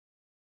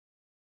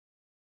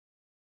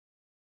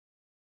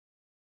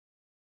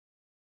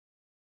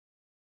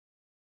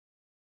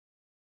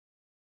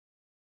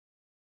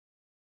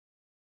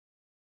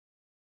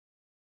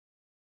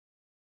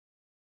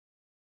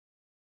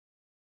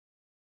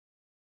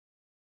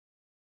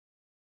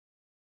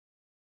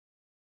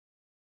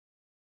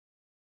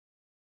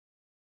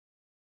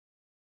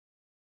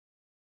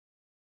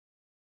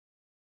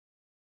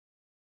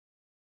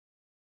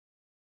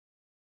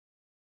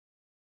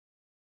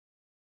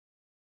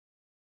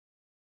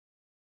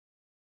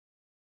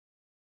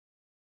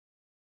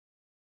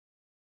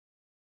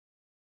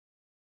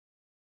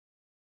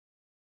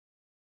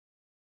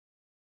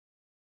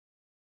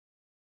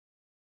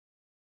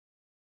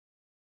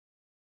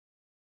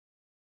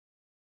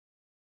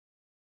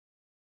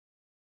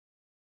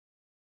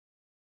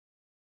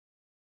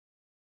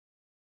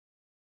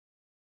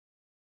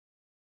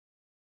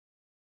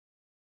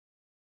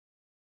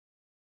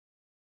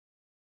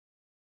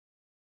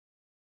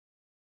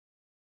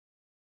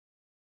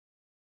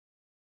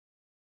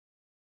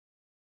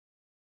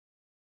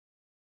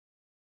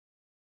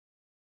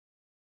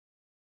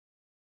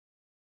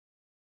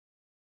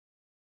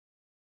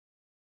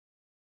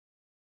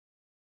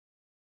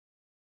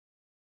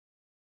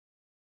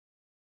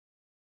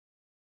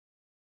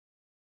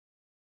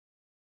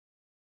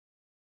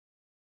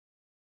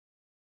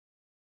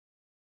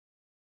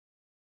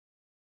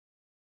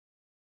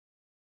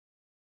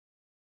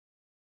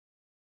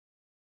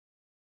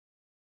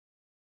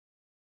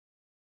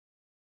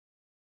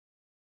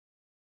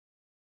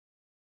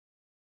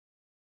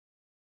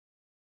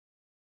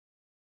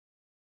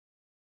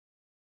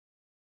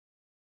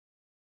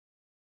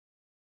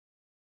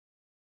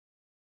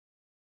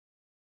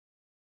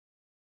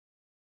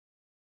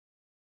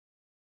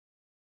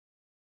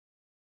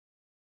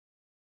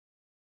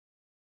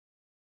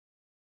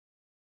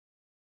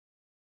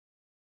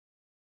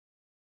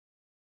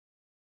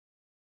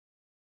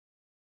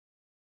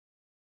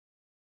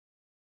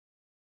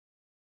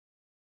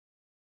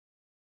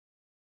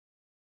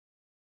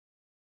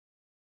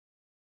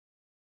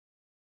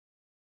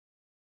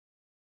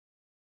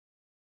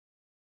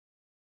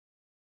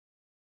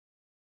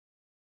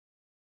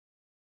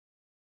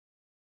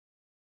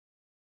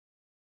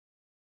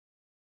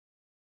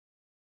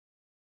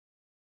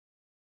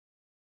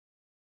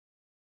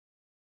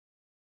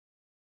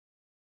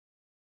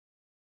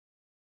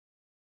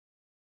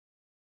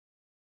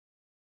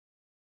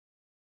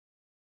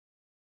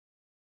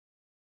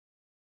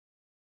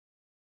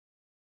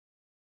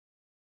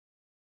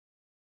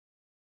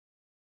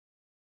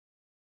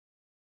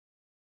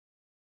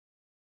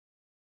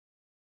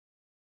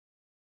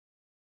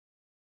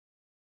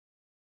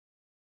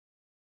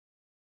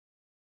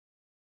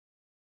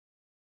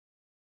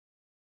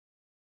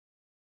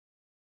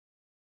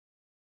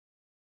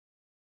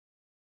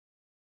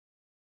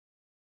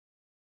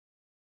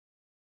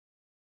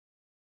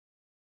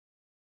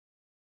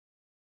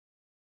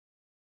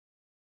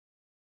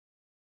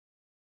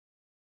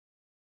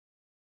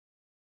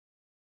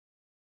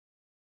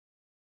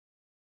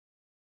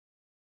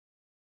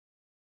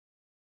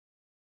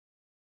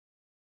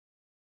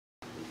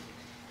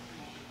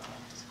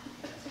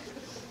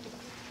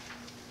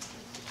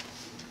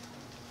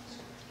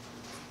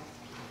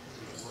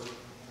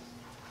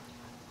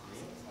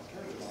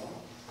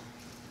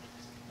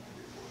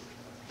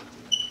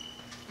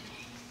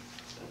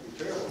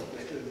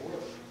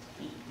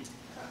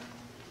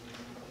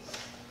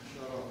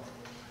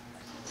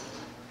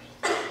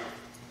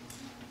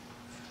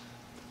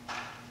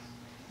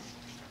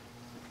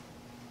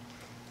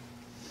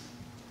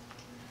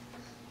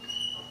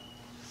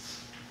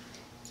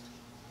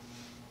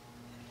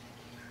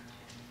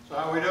So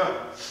how are we doing?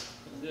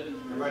 Good.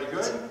 Everybody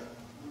good?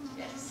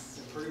 Yes. It's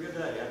a pretty good day,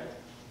 hasn't it?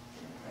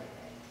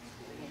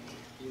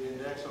 Heat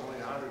index only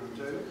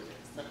 102.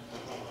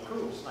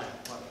 Cool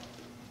snap.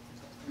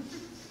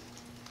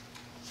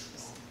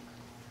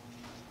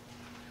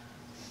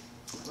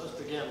 Let's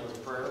begin with a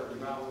prayer. Would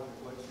you bow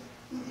with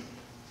me, please?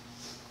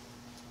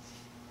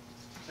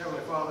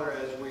 Heavenly Father,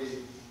 as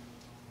we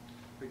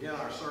begin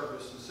our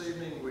service this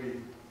evening,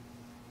 we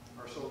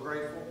are so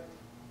grateful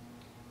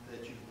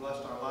that you've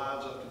blessed our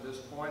lives up to this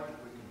point, that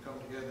we can come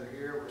together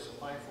here. We're so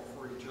thankful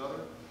for each other.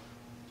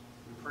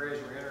 We pray as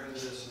we enter into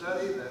this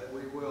study that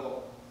we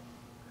will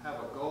have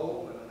a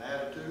goal and an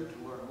attitude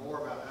to learn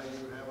more about how you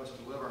would have us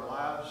to live our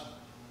lives,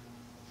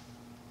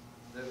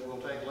 that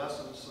we'll take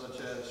lessons such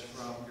as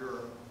from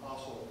your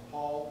Apostle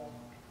Paul,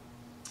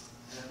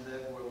 and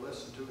that we'll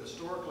listen to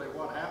historically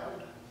what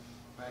happened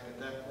back at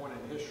that point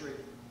in history,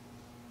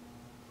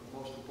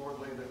 but most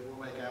importantly that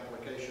we'll make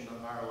application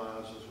of our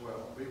lives as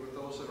well. Be with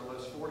those that are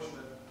less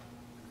fortunate.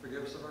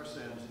 Forgive us of our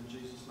sins in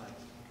Jesus' name.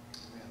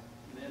 Amen.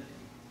 Amen.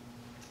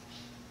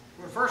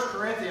 We're in 1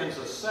 Corinthians,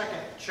 the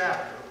 2nd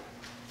chapter.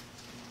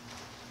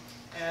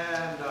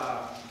 And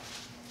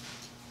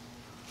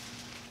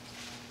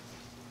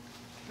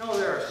you know,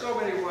 there are so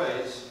many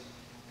ways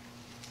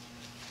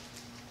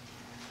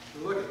to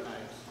look at things.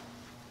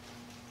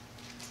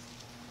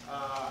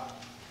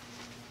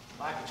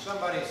 Like if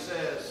somebody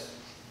says,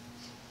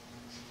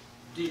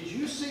 "Did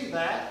you see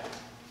that?"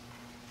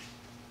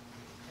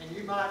 And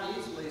you might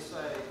easily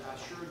say, "I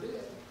sure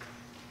did."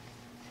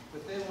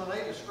 But then when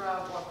they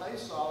describe what they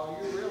saw,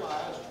 you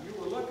realize you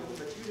were looking,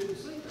 but you didn't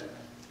see that.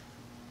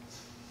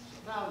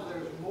 Sometimes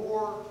there's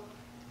more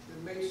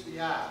than meets the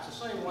eye. It's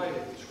the same way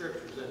that the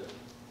Scriptures is.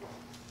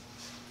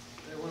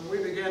 That when we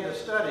begin to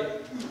study,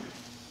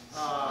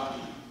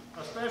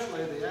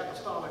 especially the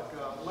apostolic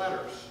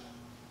letters,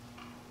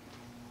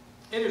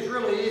 it is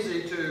really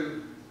easy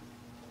to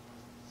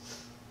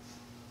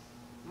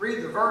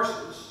read the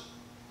verses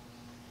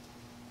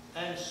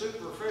and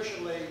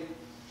superficially,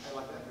 I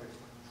like that very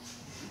much.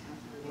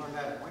 We learned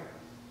that at Winter.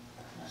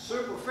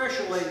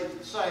 Superficially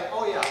say,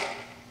 "Oh yeah,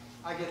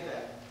 I get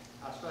that.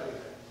 I studied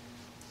that."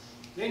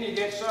 Then you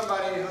get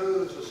somebody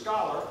who's a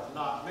scholar,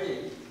 not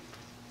me.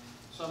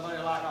 Somebody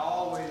like I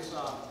always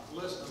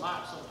listen to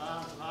Mike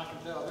sometimes, and I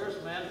can tell there's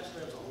a man that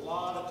spends a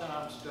lot of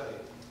time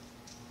studying.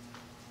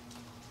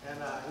 And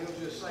he'll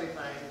just say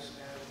things,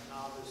 and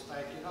I'll just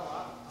think, you know,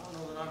 I don't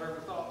know that I've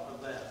ever thought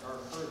of that or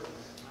heard of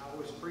that. And I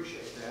always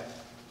appreciate that.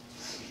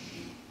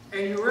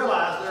 And you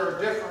realize there are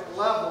different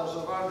levels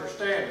of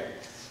understanding.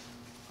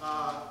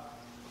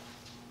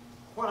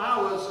 When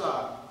I was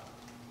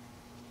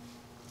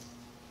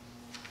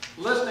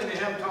listening to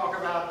him talk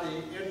about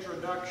the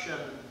introduction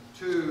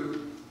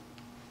to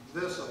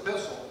this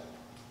epistle,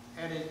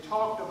 and he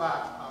talked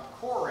about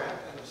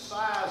Corinth and the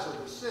size of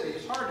the city.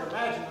 It's hard to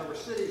imagine there were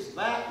cities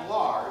that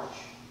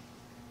large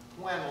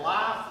when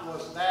life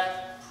was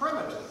that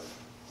primitive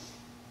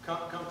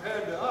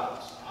compared to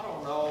us. I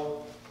don't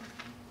know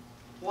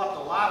what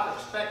the life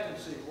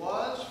expectancy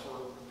was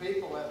for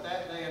people at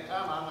that day and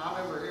time. I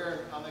remember hearing,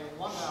 I think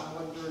one time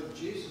when during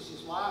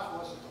Jesus' life,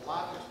 wasn't the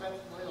life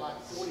expectancy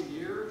like 40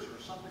 years or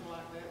something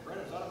like that?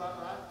 Brent, is that about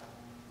right?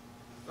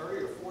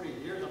 30 or 40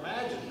 years?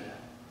 Imagine that.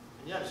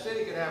 And yet a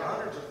city could have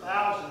hundreds of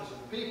thousands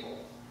of people.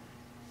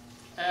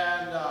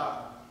 And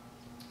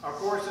of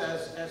course,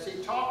 as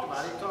he talked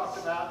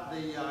about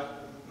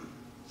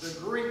the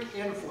Greek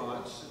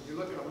influence. And you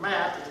look at a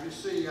map and you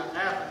see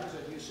Athens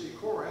and you see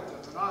Corinth,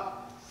 and they're not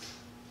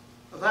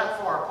that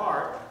far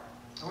apart.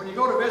 And when you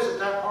go to visit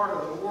that part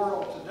of the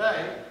world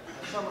today,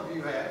 as some of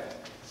you have,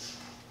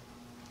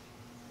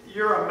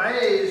 you're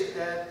amazed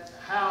at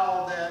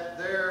how that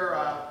their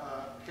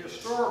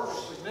historical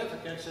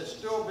significance has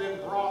still been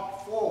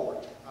brought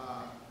forward.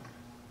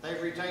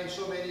 They've retained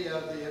so many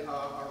of the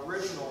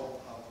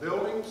original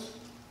buildings.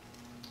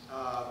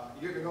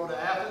 You can go to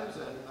Athens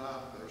and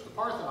there's the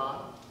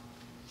Parthenon,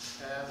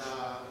 and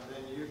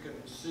then you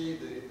can see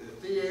the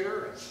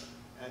theater,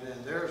 and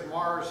then there's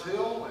Mars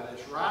Hill, and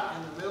it's right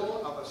in the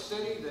middle of a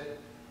city that,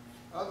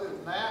 other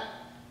than that,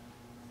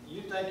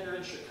 you think you're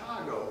in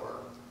Chicago or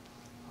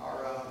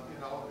you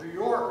know, New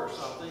York or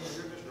something, and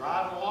you're just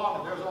driving along,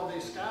 and there's all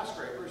these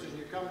skyscrapers, and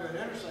you come to an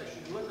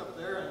intersection, you look up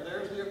there, and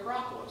there's the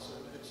Acropolis,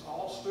 and it's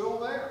all still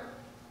there.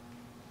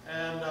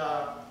 And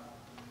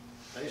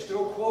they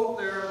still quote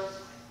their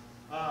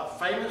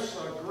famous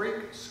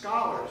Greek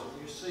scholars,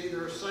 and you see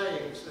their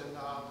sayings and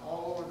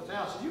all over the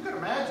town. So you can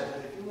imagine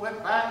that if you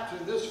went back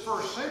to this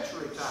first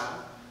century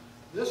time,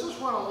 this is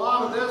when a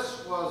lot of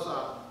this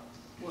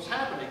was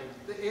happening.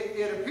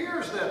 It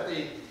appears that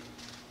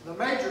the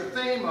major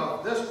theme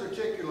of this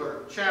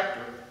particular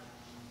chapter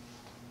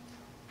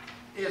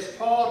is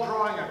Paul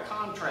drawing a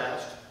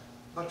contrast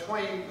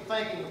between the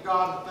thinking of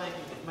God and the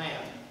thinking of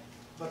man,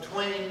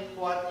 between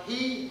what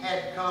he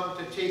had come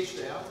to teach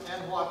them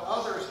and what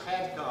others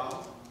had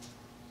come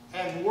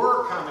and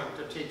were coming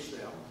to teach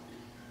them.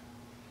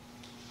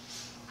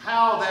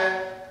 How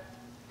that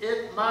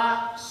it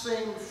might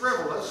seem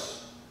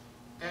frivolous,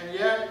 and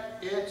yet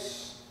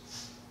it's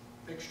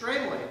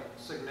extremely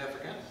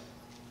significant,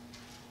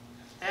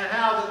 and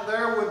how that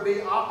there would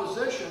be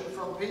opposition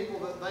from people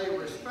that they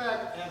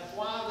respect, and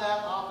why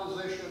that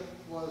opposition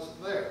was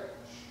there.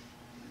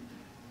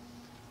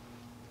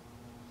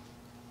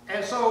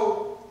 And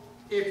so,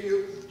 if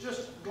you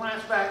just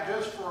glance back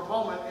just for a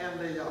moment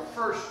in the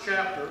first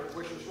chapter,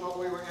 which is what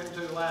we were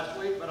into last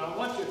week, but I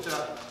want you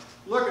to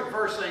look at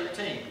verse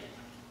 18.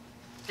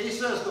 He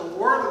says the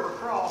word of the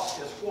cross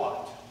is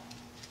what?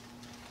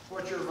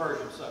 What's your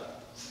version say?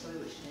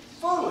 Foolishness.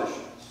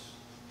 Foolishness.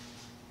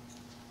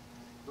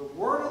 The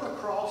word of the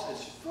cross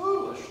is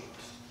foolishness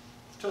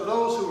to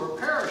those who are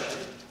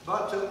perishing,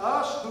 but to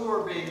us who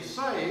are being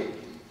saved,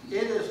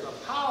 it is the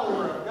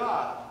power of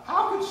God.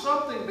 How could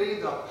something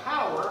be the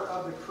power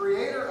of the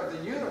Creator of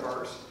the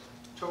universe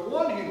to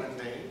one human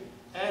being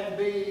and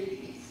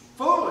be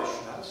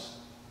foolishness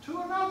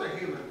to another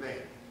human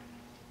being?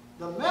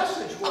 The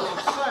message was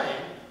the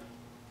same.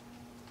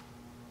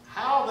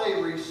 How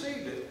they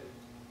received it,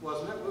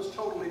 wasn't it? Was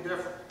totally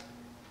different.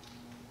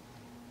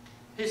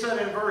 He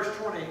said in verse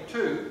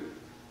 22,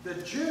 the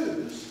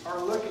Jews are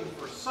looking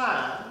for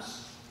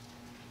signs,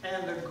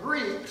 and the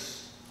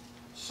Greeks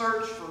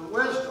search for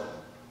wisdom.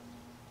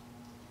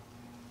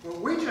 But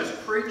we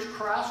just preach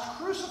Christ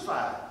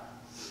crucified,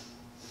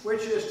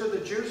 which is to the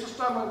Jews a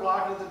stumbling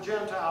block and to the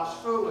Gentiles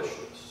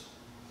foolishness.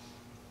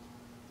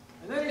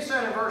 And then he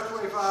said in verse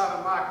 25,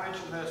 and Mike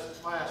mentioned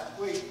this last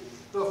week,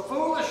 the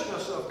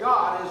foolishness of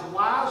God is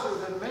wiser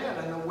than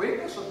men, and the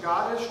weakness of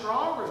God is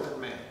stronger than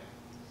men.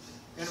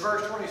 In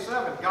verse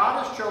 27,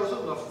 God has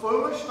chosen the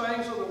foolish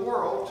things of the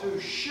world to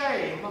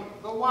shame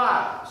the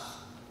wise.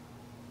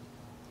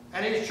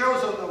 And He's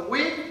chosen the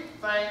weak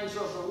things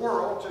of the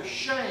world to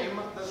shame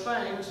the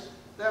things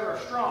that are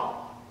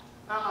strong.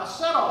 Now, I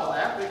said all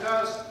that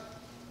because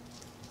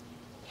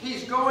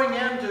he's going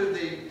into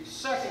the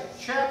second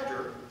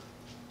chapter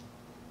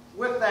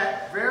with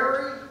that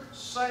very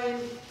same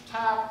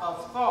type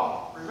of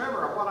thought.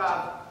 Remember what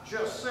I've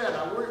just said.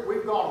 Now,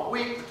 we've gone a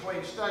week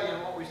between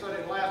studying what we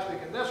studied last week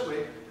and this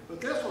week,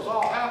 but this was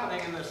all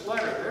happening in this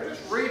letter. They're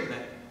just reading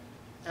it,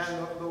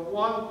 and the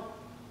one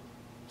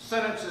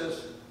sentence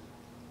is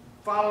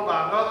followed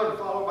by another and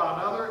followed by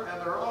another,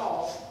 and they're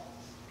all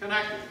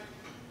connected.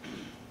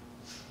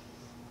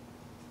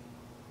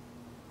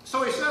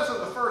 So he says in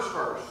the first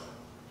verse,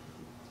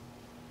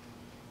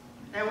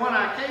 and when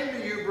I came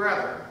to you,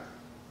 brethren,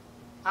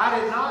 I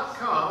did not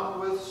come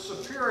with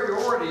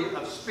superiority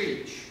of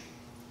speech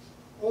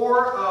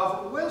or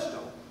of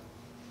wisdom,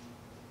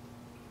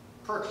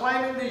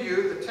 proclaiming to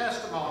you the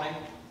testimony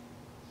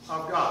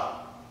of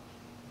God.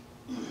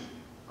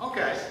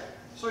 Okay,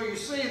 so you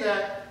see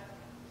that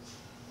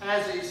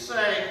as he's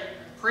saying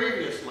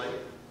previously,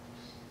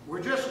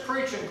 we're just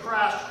preaching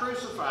Christ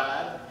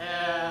crucified,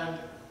 and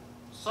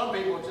some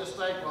people just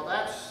think, well,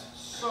 that's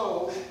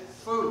so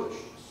foolish.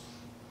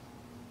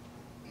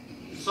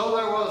 So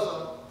there was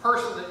a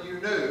person that you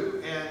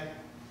knew, and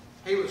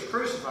he was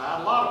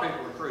crucified. A lot of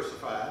people were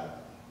crucified.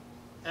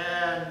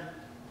 And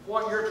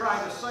what you're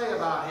trying to say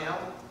about him,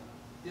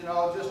 you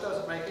know, just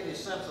doesn't make any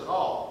sense at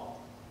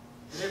all.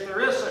 And if there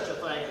is such a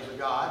thing as a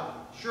God,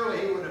 surely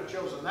he would have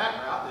chosen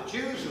that route. The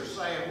Jews are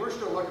saying, we're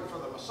still looking for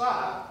the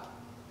Messiah,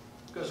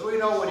 because we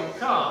know when he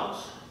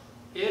comes,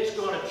 it's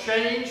going to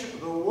change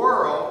the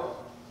world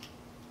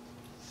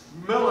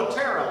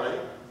militarily,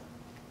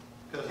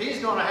 because he's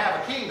going to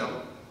have a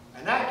kingdom,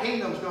 and that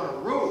kingdom's going to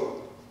rule.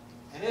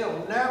 And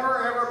it'll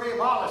never, ever be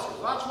abolished.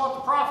 Because that's what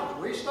the prophets,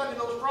 we study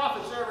those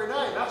prophets every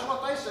day. That's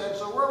what they said,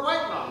 so we're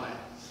waiting on that.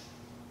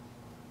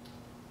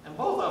 And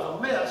both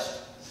of them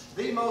missed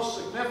the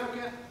most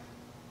significant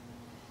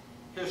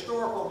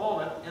historical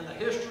moment in the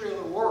history of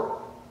the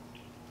world.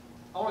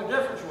 Only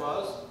difference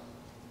was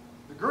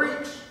the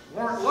Greeks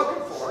weren't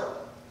looking for it.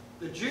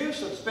 The Jews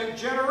had spent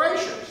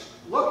generations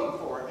looking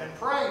for it and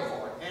praying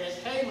for it. And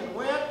it came and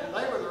went, and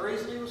they were the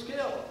reason he was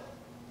killed.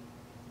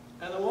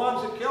 And the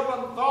ones that killed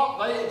him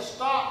thought they had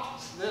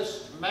stopped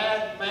this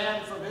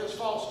madman from his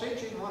false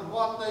teaching, when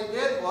what they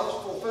did was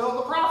fulfill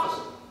the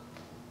prophecy.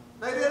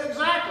 They did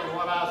exactly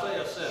what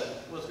Isaiah said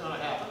was going to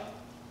happen.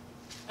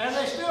 And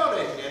they still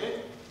didn't get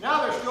it.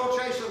 Now they're still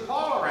chasing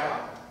Paul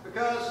around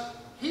because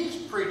he's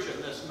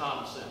preaching this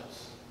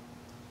nonsense.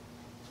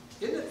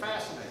 Isn't it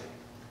fascinating?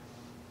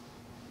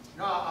 You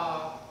know,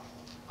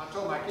 I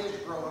told my kids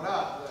growing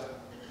up,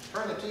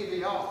 turn the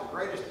TV off. The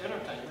greatest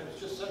entertainment is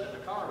just sitting in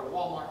the car at a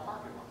Walmart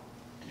parking lot.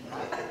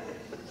 Right?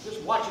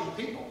 Just watching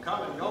people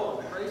come and go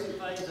and the crazy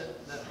things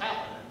that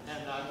happen.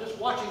 And just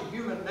watching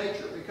human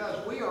nature,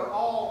 because we are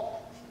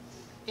all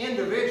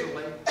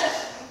individually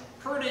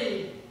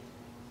pretty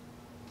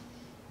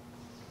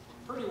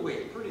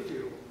weak, pretty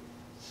few.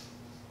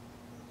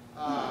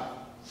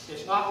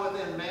 It's not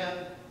within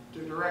man to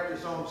direct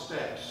his own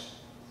steps.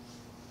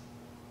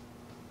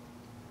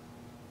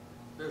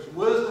 There's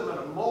wisdom in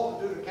a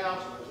multitude of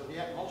counselors, and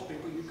yet most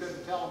people, you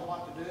couldn't tell them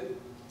what to do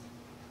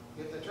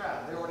if they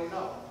tried. They already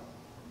know.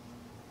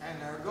 And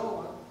they're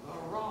going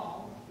the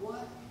wrong way.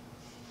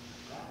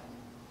 Right?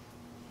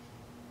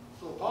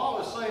 So Paul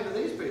is saying to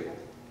these people,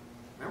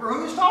 remember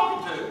who he's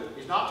talking to.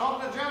 He's not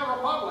talking to the general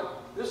public.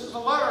 This is a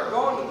letter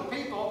going to the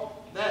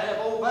people that have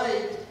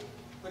obeyed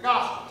the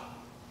gospel.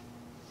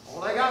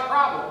 Well, they got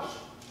problems,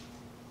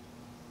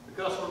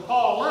 because when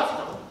Paul left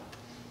them,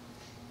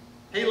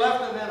 he left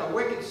them in a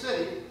wicked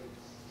city,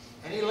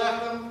 and he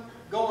left them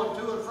going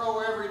to and fro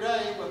every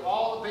day with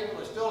all the people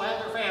that still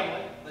had their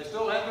family, they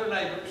still had their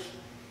neighbors.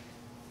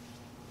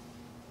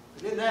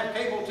 They didn't have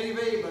cable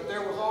TV, but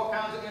there was all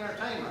kinds of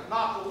entertainment,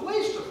 not the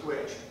least of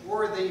which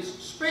were these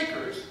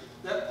speakers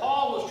that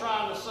Paul was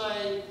trying to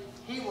say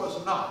he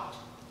was not.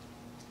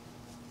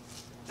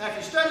 Now, if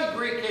you study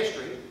Greek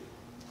history,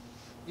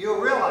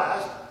 you'll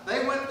realize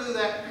they went through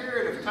that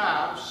period of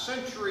time,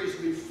 centuries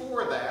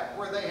before that,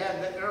 where they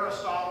had the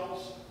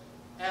Aristotles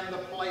and the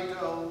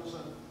Platos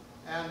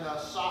and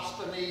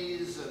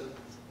Sosthenes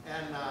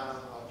and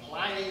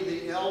Pliny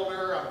the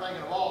Elder. I'm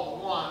thinking of all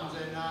the ones,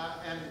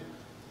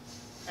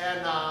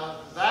 and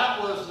that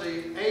was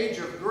the age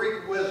of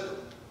Greek wisdom.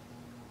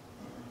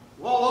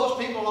 Well,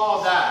 those people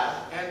all died,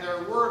 and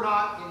there were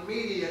not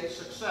immediate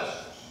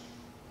successors.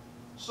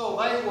 So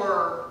they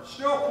were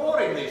still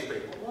quoting these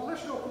people. Well, they're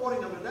still quoting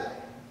them today.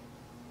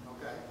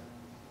 Okay?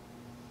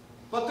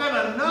 But then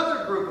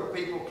another group of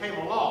people came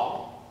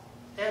along,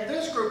 and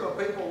this group of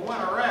people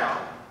went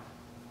around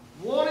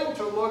wanting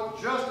to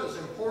look just as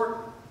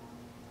important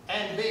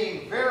and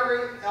being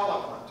very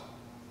eloquent,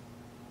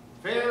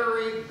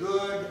 very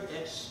good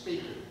at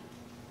speaking.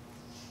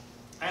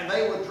 And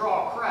they would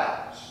draw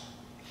crowds.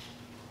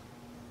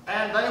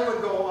 And they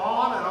would go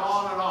on and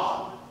on and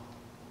on,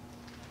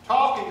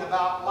 talking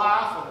about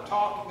life and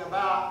talking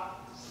about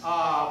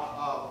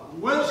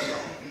wisdom,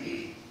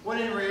 when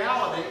in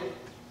reality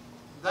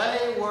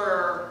they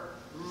were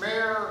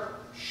mere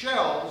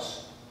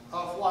shells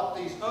of what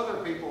these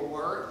other people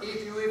were,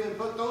 if you even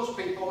put those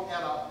people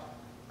at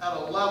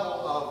a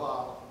level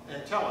of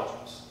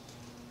intelligence.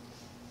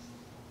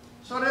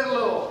 So I did a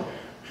little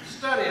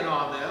studying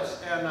on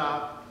this, and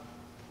I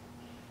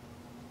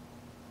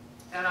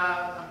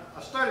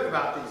studied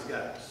about these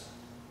guys.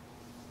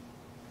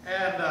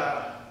 And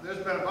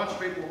there's been a bunch of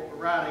people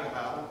writing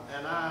about them,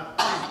 and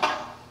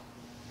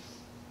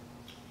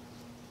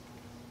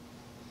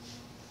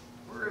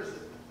where is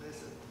it? They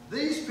said,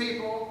 these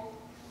people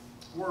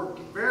were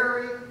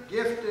very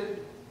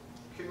gifted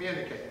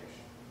communicators.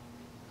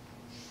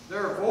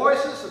 Their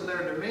voices and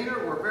their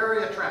demeanor were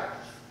very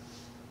attractive.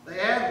 They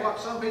had what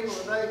some people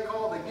today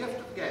call the gift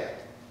of gab.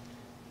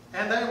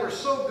 And they were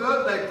so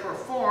good they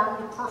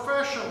performed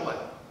professionally.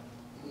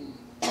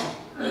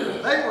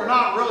 They were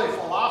not really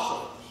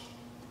philosophers.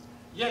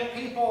 Yet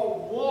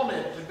people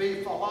wanted to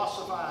be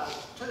philosophized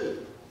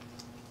too.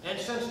 And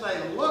since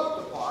they looked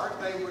the part,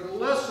 they would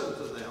listen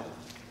to them.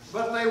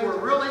 But they were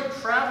really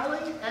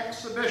traveling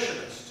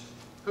exhibitionists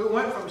who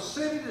went from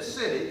city to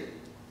city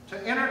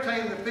to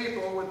entertain the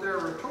people with their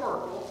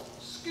rhetorical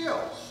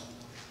skills.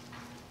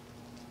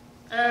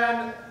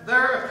 And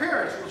their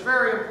appearance was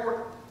very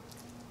important.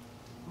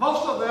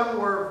 Most of them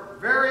were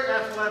very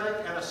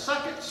athletic, and a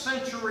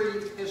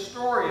second-century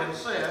historian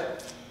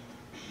said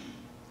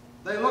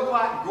they looked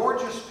like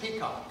gorgeous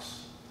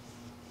peacocks.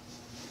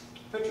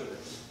 Picture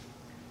this.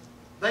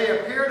 They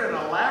appeared in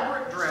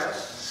elaborate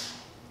dress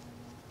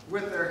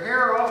with their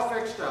hair all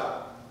fixed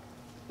up.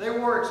 They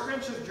wore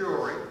expensive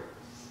jewelry.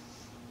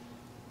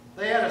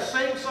 They had a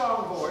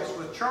sing-song voice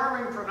with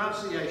charming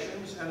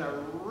pronunciations and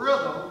a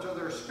rhythm to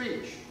their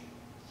speech.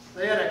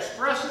 They had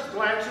expressive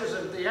glances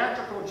and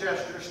theatrical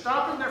gestures,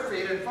 stopping their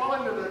feet and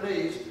falling to their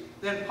knees,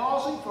 then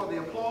pausing for the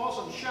applause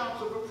and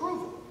shouts of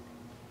approval.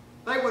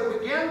 They would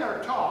begin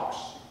their talks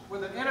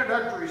with an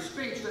introductory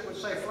speech that would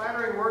say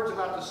flattering words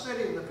about the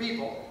city and the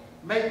people,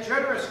 make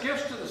generous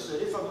gifts to the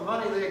city from the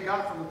money they had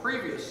got from the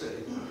previous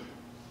city.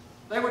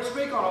 They would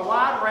speak on a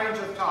wide range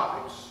of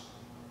topics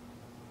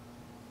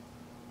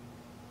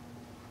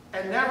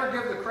and never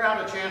give the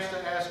crowd a chance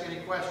to ask any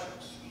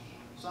questions.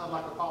 Sounds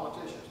like the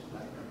politicians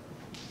today.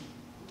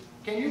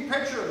 Can you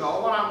picture,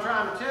 though, what I'm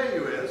trying to tell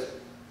you is,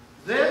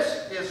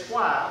 this is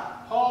why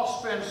Paul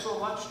spends so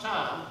much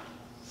time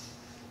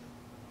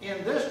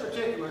in this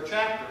particular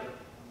chapter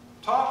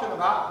talking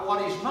about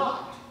what he's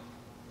not.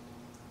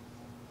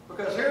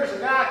 Because here's a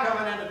guy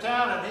coming into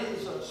town and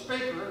he's a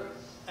speaker,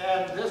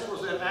 and this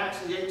was in Acts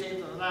the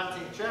 18th and the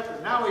 19th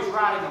chapter. Now he's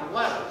writing them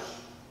letters.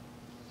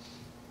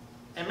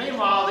 And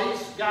meanwhile,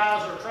 these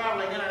guys are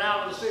traveling in and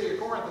out of the city of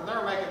Corinth, and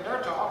they're making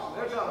their talks, and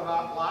they're talking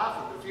about life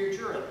and the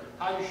future and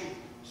how you should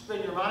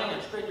spend your money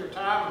and spend your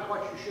time and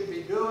what you should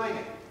be doing.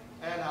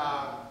 And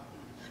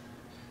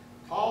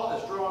Paul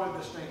is drawing a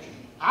distinction.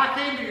 I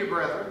came to you,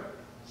 brethren,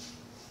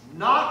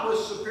 not with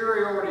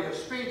superiority of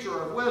speech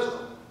or of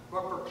wisdom,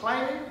 but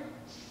proclaiming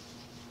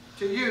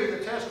to you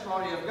the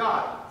testimony of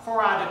God.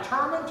 For I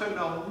determined to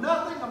know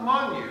nothing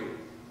among you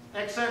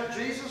except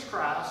Jesus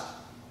Christ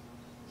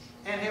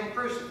and Him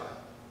crucified.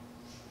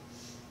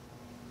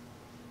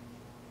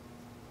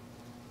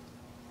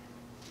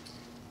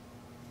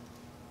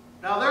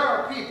 Now there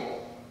are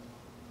people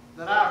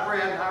that I've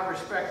read, and I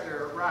respect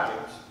their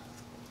writings,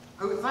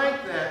 who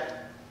think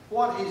that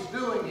what he's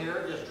doing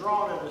here is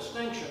drawing a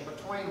distinction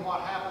between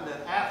what happened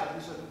in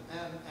Athens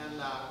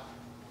and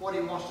what he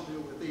wants to do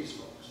with these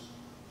folks.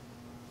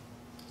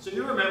 So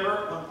you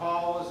remember when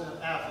Paul was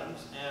in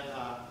Athens,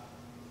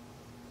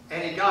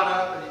 and he got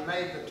up and he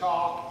made the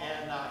talk,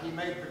 and he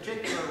made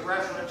particular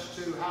reference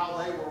to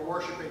how they were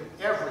worshiping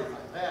everything.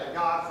 They had a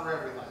God for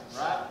everything,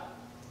 right?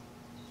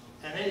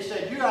 And he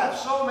said, you have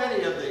so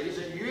many of these,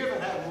 and you even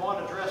have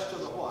one addressed to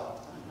the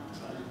what?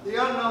 The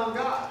unknown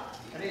God.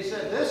 And he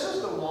said, this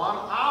is the one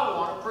I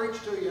want to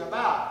preach to you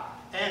about.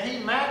 And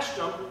he matched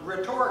them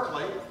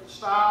rhetorically,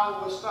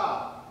 style with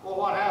style. Well,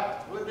 what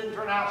happened? Well, it didn't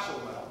turn out so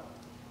well.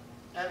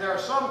 And there are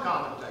some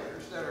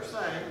commentators that are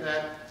saying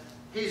that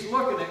he's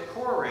looking at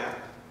Corinth,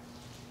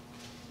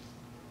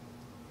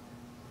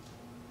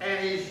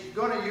 and he's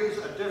going to use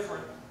a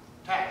different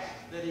tactic.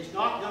 That he's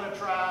not going to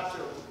try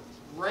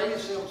to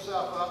raise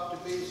himself up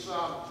to be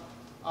some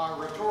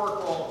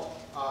rhetorical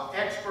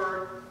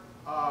expert,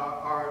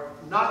 or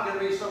not going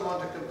to be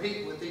someone to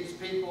compete with these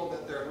people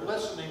that they're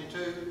listening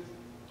to.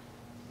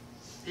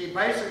 He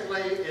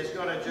basically is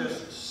going to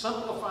just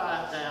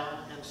simplify it down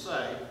and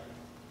say,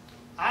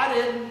 I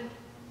didn't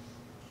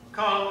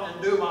come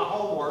and do my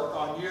homework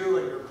on you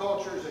and your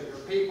cultures and your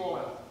people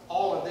and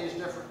all of these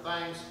different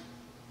things.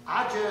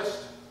 I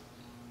just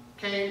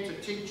came to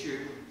teach you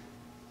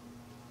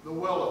the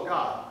will of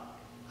God.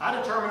 I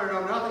determined to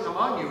know nothing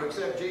among you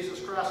except Jesus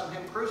Christ and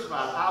Him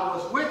crucified. I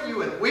was with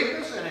you in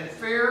weakness and in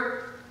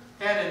fear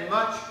and in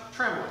much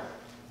trembling.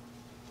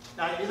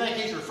 Now, you think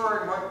he's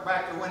referring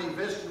back to when he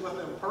visited with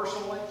them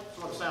personally? That's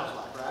what it sounds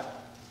like, right?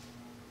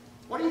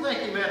 What do you think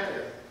he meant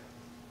there?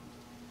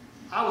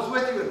 I was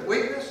with you in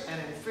weakness and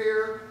in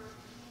fear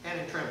and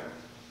in trembling.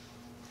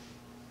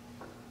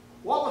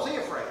 What was he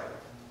afraid of?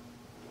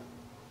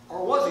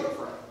 Or was he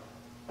afraid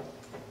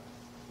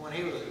when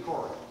he was in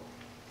Corinth?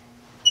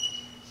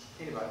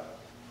 Anybody?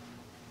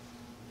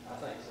 I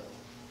think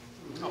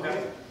so.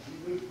 Okay.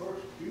 He knew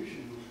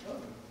persecution was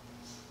coming.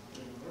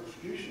 And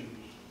persecution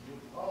was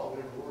with Paul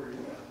everywhere he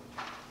went.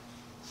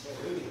 So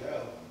he would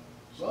have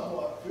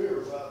somewhat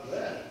fear about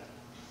that.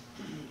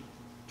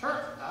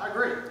 I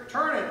agree.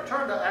 Turn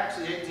to Acts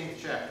the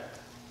 18th chapter.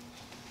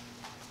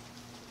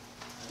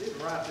 I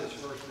didn't write this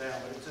verse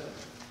down, but it's in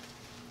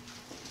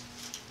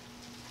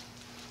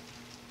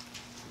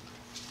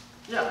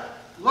there. Yeah.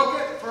 Look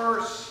at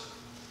verse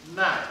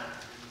 9.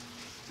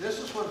 This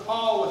is when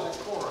Paul was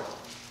at Corinth.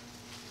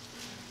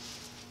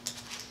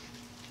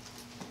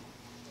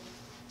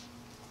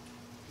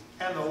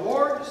 And the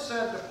Lord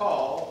said to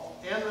Paul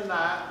in the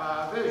night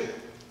by a vision,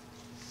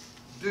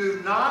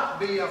 do not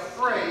be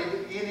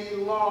afraid any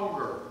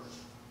longer,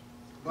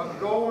 but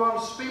go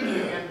on speaking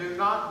and do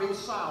not be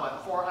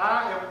silent, for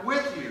I am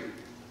with you,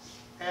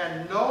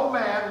 and no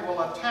man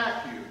will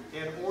attack you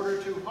in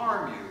order to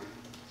harm you,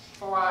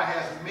 for I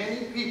have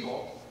many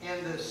people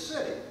in this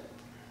city.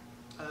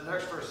 And the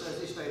next verse says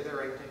he stayed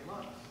there 18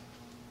 months.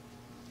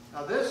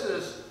 Now this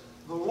is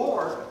the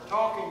Lord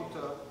talking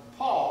to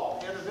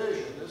Paul in a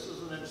vision. This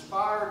is an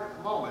inspired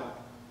moment.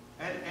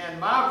 And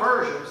my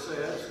version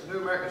says, New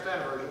American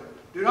Standard Version,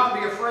 do not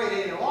be afraid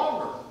any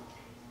longer.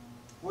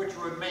 Which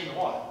would mean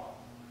what?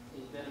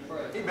 He's been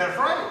afraid. He'd been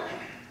afraid.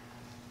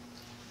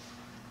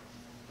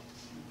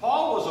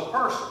 Paul was a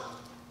person.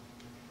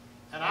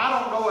 And I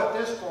don't know at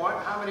this point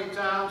how many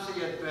times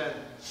he had been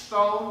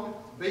stoned,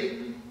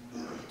 beaten,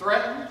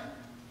 threatened,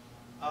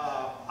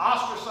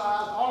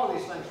 ostracized. All of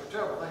these things were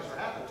terrible things that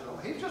happened to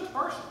him. He's just a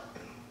person.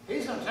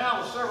 He's in a town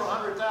with several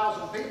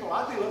 100,000 people.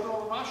 I'd be looking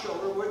over my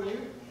shoulder, wouldn't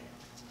you?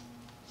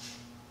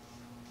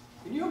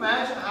 Can you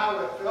imagine how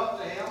it felt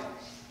to him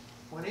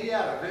when he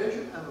had a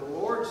vision and the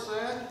Lord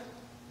said,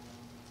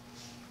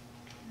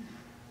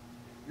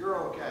 you're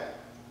okay.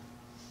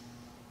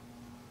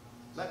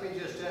 Let me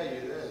just tell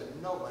you, there's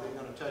nobody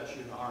going to touch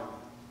you in the army.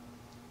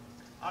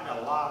 I got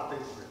a lot of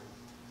people here.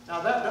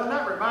 Now, doesn't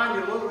that remind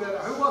you a little bit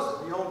of, who was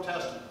it in the Old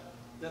Testament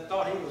that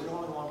thought he was the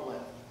only one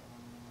left?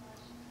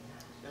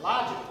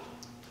 Elijah.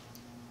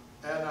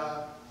 And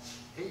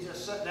he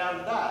just sat down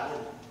and died,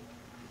 didn't he?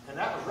 And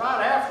that was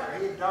right after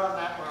he had done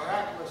that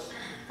miraculous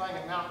thing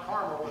at Mount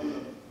Carmel with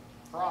the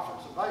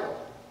prophets of Baal.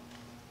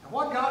 And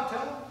what did God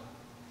tell him?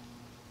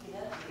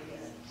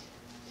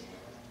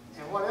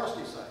 And what else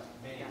did he say?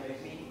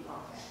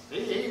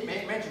 He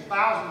mentioned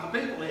thousands of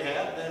people he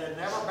had that had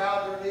never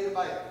bowed their knee to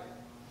Baal.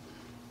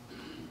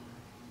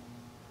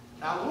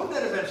 Now, wouldn't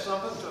it have been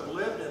something to have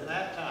lived in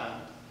that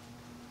time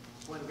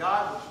when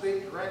God would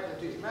speak directly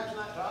to you? Imagine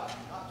that, Todd.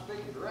 God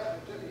speaking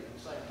directly to you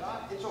and saying,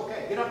 Todd, it's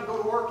okay. Get up and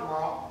go to work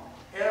tomorrow.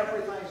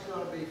 Everything's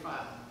going to be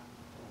fine.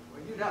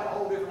 Well, you'd have a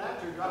whole different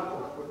attitude driving to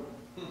work, wouldn't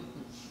you?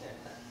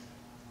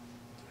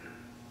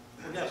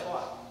 Well, guess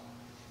what?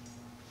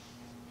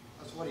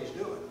 That's what he's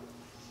doing.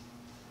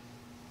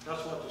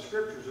 That's what the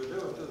Scriptures are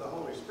doing through the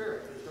Holy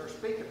Spirit. Is they're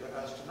speaking to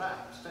us tonight,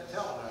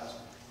 telling us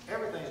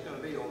everything's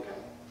going to be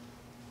okay.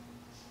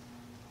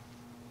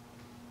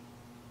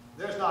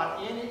 There's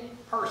not any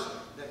person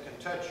that can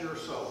touch your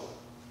soul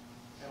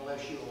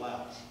unless you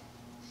allow it.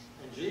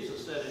 And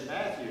Jesus said in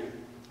Matthew,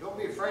 don't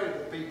be afraid of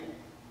the people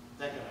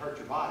that can hurt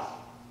your body.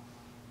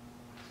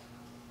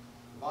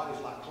 The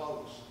body's like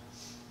clothes.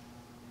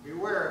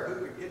 Beware of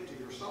who could get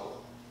to your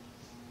soul.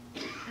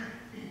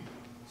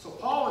 So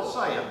Paul is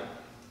saying,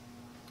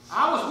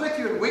 I was with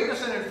you in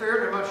weakness and in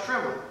fear and in much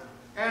trembling.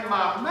 And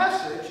my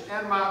message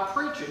and my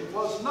preaching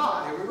was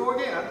not, here we go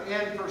again,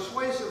 in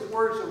persuasive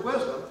words of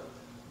wisdom,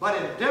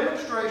 but in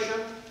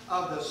demonstration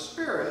of the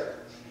Spirit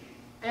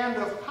and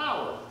of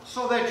power,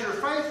 so that your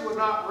faith would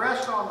not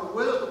rest on the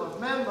wisdom of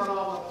men, but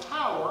on the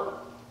power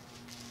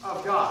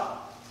of God.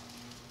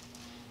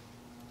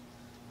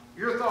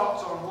 Your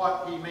thoughts on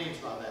what he means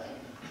by that?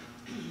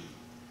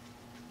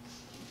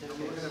 I'm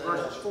looking at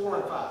verses 4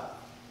 and 5.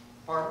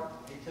 Pardon?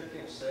 He took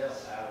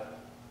himself out of it.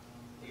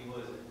 He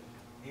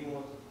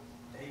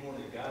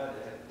wanted God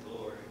to have the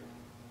glory.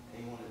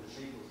 He wanted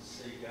the people to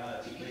see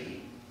God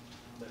speak,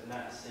 but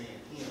not seeing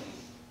him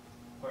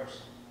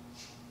personally.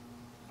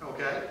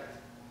 Okay.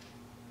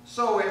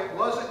 So it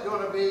wasn't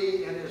going to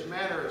be in his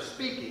manner of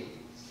speaking.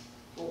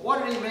 But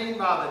what did he mean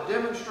by the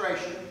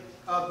demonstration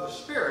of the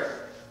Spirit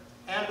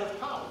and of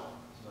power?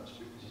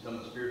 He's talking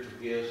about spiritual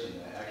gifts and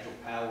the actual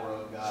power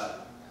of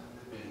God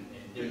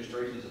and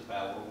demonstrations of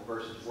power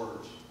versus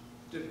words.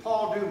 Did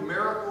Paul do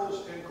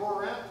miracles in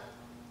Corinth?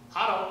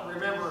 I don't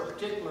remember a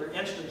particular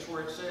instance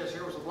where it says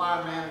here was a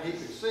blind man and he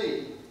could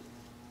see.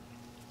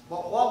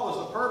 But what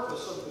was the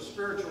purpose of the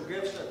spiritual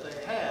gifts that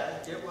they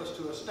had? It was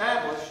to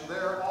establish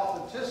their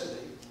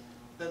authenticity,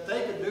 that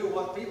they could do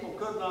what people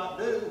could not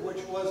do,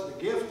 which was the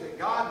gift that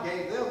God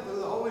gave them through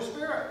the Holy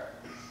Spirit.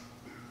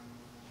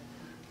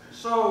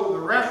 So the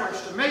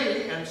reference to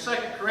me in 2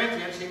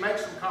 Corinthians, he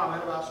makes some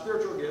comment about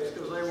spiritual gifts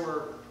because they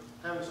were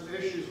having some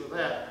issues with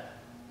that.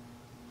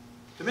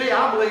 To me,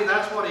 I believe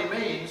that's what he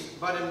means,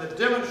 but in the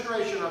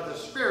demonstration of the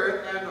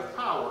Spirit and of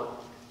power,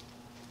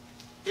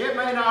 it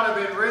may not have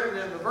been written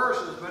in the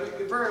verses, but it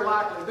could very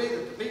likely be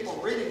that the people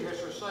reading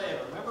this are saying,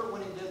 remember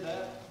when he did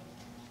that?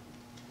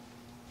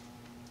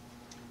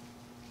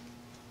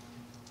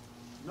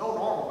 No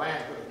normal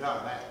man could have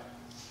done that.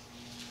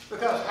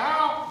 Because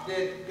how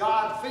did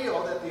God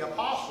feel that the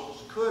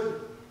apostles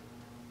could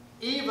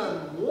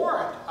even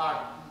warrant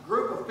a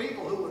group of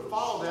people who would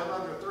follow them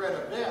under threat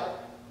of death?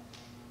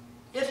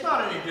 It's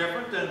not any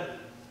different than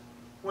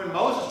when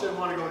Moses didn't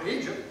want to go to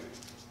Egypt.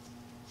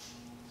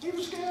 He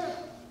was scared.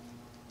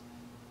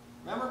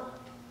 Remember?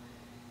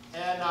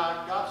 And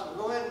God said,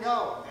 well, go ahead and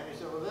go. And he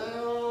said,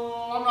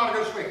 well, I'm not a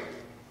good speaker.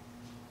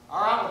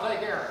 All right, we'll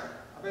take Aaron.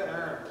 I bet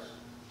Aaron was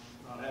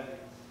not happy.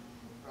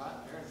 Right?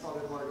 Aaron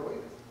probably didn't want to go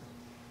either.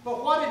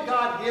 But what did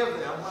God give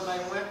them when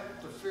they went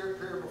to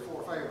appear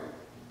before Pharaoh?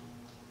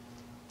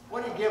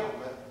 What did he give them?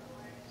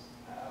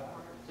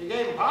 He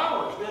gave them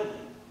powers, didn't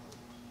he?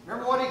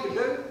 Remember what he could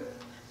do?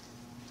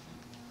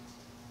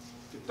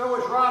 He could throw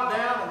his rod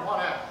down and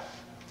what happened?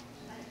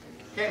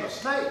 It became a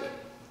snake.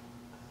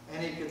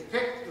 And he could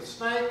pick the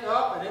snake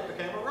up and it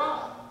became a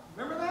rod.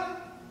 Remember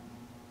that?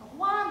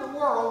 Why in the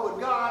world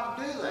would God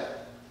do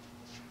that?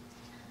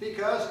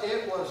 Because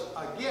it was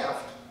a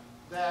gift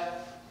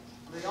that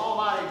the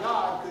Almighty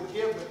God could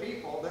give the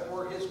people that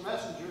were his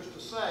messengers to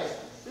say,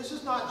 this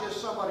is not just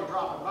somebody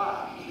dropping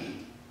by.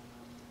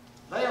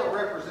 They are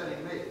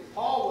representing me.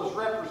 Paul was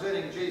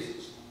representing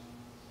Jesus.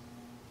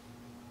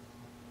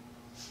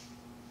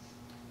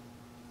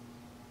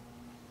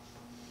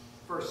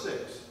 Verse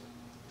 6.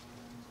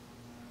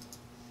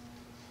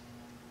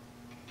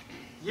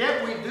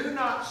 Yet we do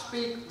not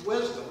speak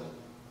wisdom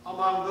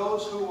among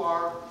those who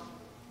are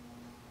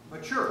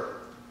mature.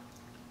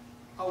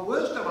 A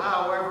wisdom,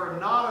 however,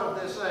 not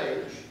of this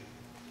age,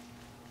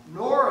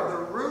 nor of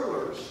the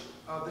rulers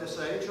of this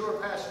age who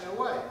are passing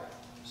away.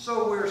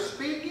 So we're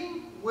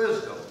speaking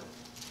wisdom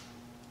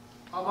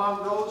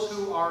among those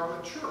who are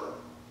mature.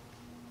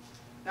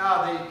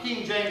 Now, the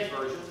King James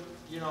Version,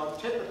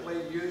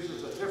 typically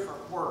uses a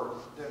different word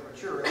than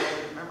mature.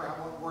 Remember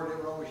what word it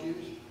would always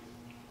use?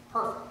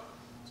 Perfect.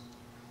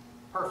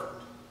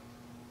 Perfect.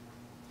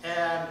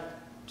 And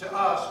to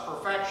us,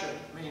 perfection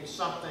means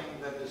something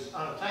that is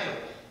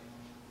unattainable.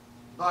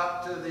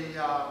 But to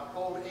the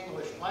Old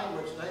English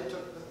language,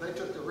 they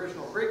took the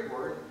original Greek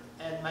word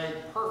and made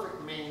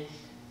perfect mean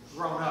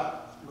grown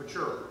up,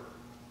 mature.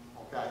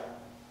 Okay?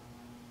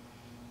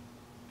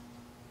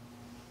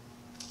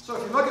 So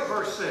if you look at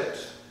verse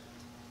 6,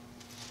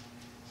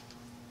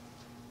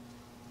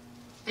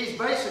 he's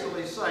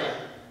basically saying,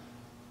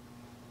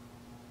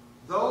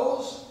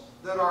 those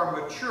that are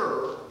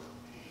mature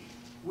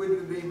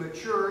would be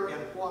mature in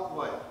what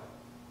way?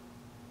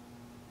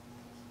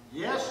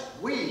 Yes,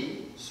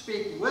 we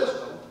speak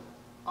wisdom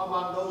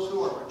among those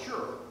who are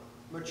mature.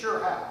 Mature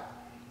how?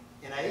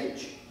 In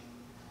age?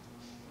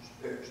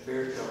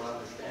 Spiritual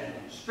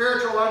understanding.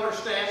 Spiritual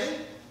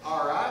understanding.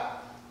 All right.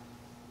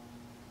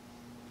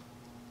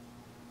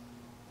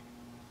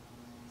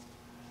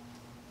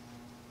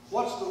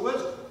 What's the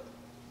wisdom?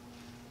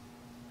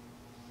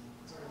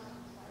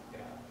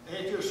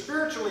 And if you're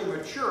spiritually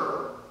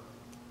mature,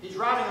 he's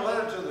writing a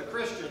letter to the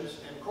Christians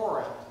in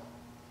Corinth.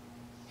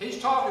 He's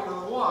talking to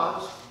the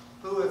ones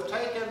who have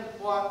taken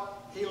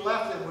what he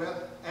left them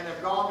with and have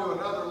gone to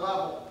another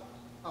level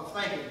of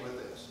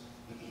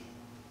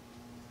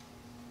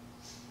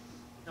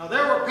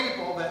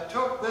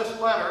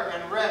letter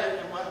and read it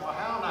and went, well,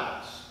 how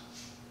nice.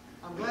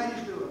 I'm glad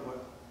he's doing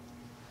well.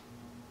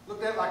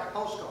 Looked at it like a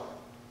postcard.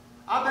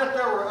 I bet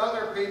there were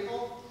other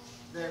people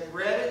that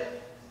read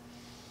it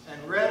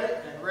and read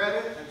it and read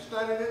it and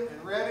studied it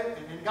and read it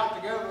and then got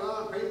together with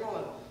other people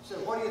and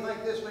said, what do you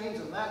think this means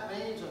and that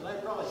means? And they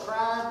probably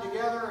cried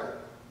together.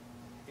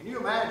 Can you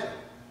imagine?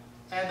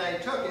 And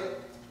they took it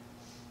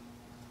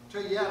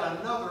to yet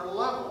another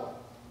level.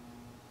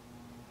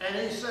 And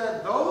he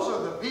said, those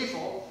are the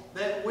people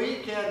that we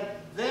can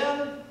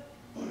then,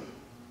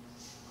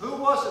 who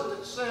was it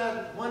that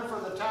said, when for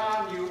the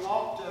time you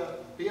ought to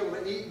be able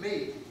to eat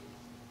meat,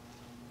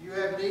 you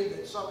have need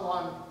that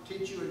someone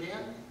teach you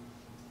again?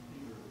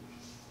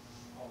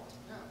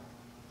 Yeah.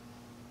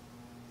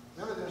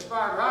 Remember, the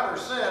inspired writer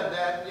said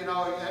that, you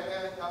know,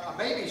 a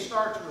baby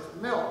starts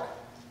with milk,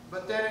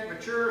 but then it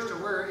matures to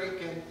where it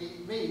can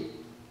eat meat.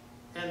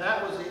 And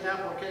that was the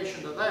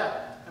application to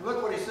that. And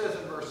look what he says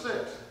in verse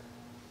 6.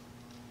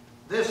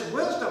 This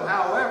wisdom,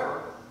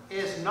 however,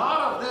 is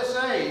not of this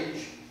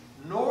age,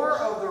 nor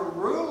of the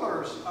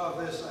rulers of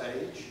this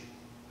age,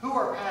 who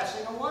are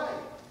passing away.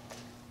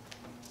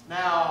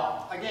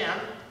 Now, again,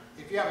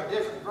 if you have a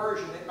different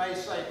version, it may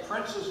say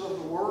princes of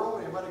the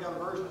world. Anybody got a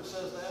version that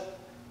says that?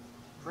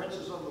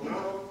 Princes of the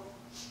world.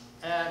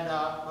 And,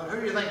 but who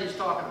do you think he's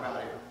talking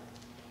about here?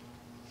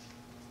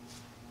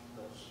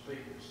 The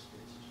speakers.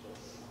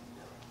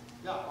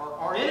 Yeah,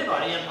 or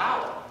anybody in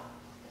power.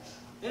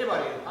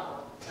 Anybody in power.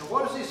 And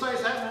what does he say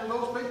is happening to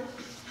those people?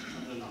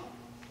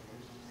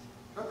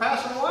 They're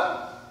passing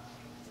away.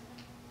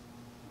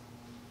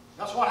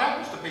 That's what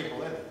happens to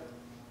people, isn't it?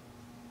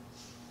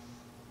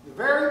 The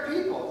very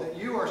people that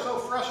you are so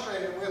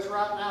frustrated with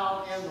right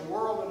now in the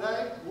world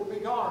today will be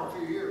gone in a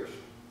few years.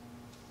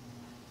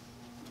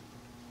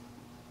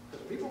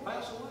 Because people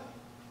pass away.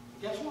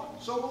 Guess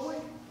what? So will we.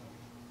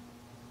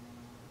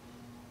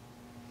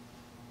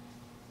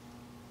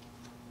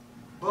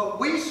 But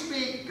we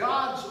speak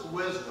God's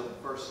wisdom,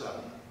 verse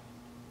 7,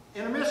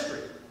 in a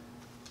mystery.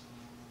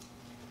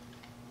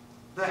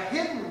 The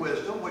hidden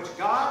wisdom which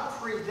God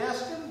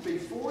predestined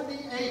before the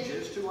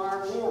ages to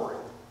our glory.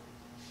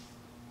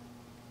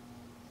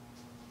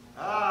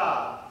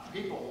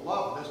 People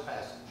love this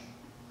passage.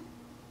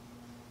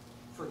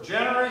 For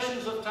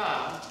generations of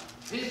time,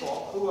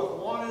 people who have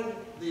wanted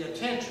the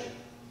attention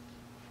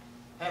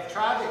have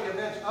tried to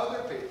convince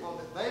other people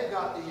that they've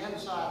got the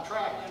inside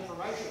track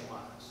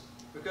information-wise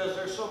because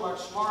they're so much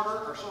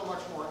smarter or so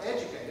much more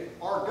educated,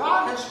 or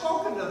God has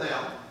spoken to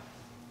them.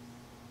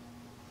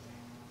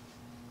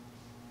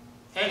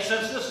 And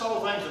since this whole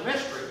thing's a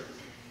mystery,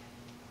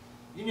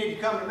 you need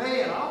to come to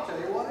me and I'll tell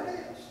you what it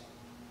is.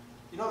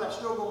 You know that's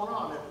still going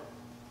on, isn't it?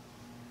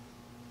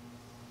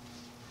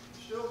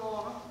 Still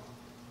going on.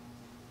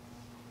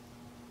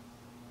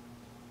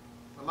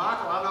 Now,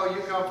 Michael, I know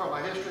you come from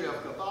a history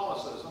of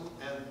Catholicism,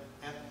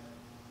 and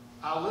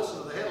I listen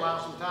to the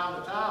headlines from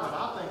time to time, and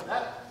I think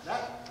that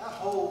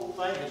whole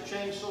thing has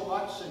changed so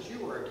much since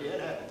you were a kid,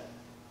 hasn't it?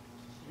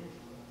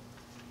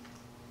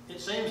 It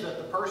seems that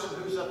the person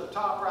who's at the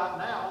top right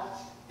now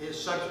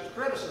is subject to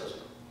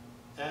criticism.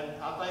 And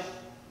I think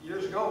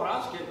years ago when I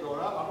was a kid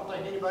growing up, I don't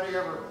think anybody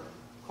ever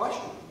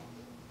questioned it.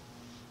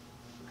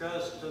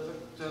 Because to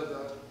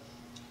the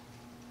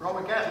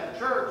Roman Catholic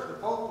Church, the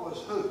Pope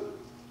was who?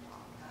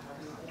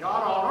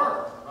 God on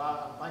earth.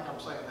 I think I'm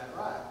saying that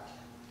right.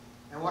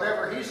 And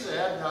whatever he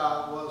said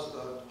was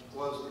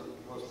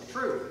the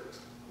truth.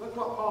 Look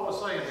what Paul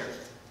is saying here.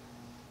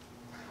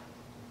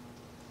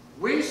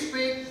 We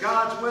speak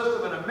God's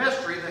wisdom in a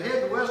mystery, the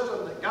hidden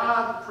wisdom that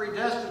God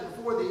predestined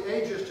before the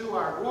ages to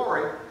our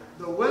glory,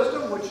 the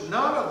wisdom which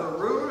none of the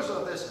rulers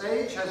of this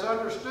age has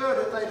understood.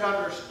 If they'd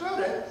understood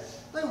it,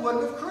 they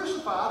wouldn't have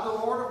crucified the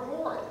Lord of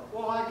glory.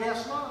 Well, I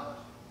guess not.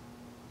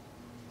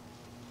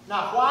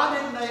 Now, why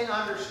didn't they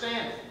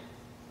understand it?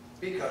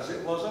 Because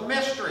it was a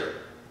mystery.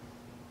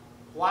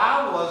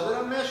 Why was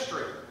it a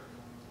mystery?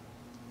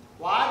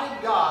 Why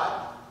did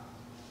God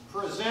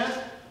present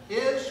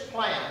His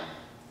plan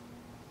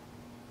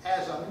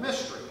as a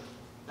mystery?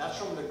 That's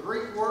from the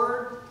Greek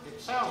word, it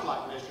sounds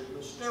like mystery,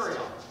 mysterion.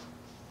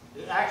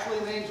 It actually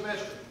means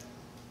mystery.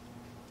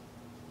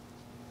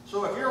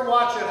 So if you're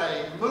watching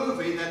a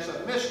movie that's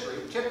a mystery,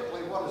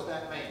 typically what does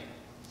that mean?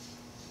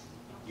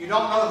 You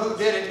don't know who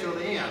did it till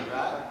the end,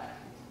 right?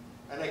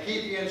 And they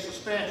keep you in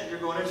suspense. You're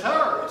going, it's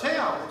her, it's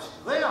him, it's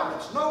them,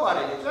 it's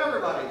nobody, it's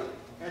everybody.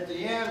 At the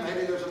end,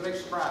 maybe there's a big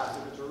surprise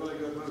if it's a really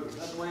good movie.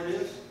 That's the way it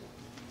is.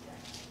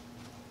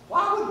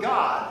 Why would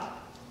God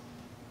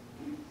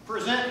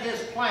present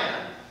His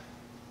plan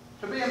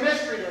to be a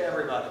mystery to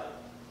everybody?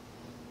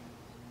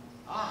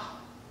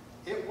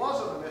 It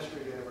wasn't a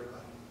mystery to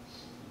everybody.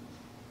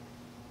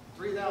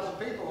 3,000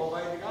 people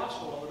obeyed the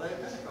gospel on the day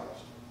of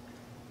Pentecost.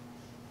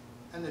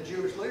 And the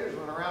Jewish leaders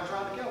went around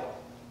trying to kill them.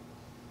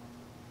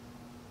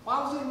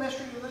 Why was it a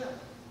mystery to them?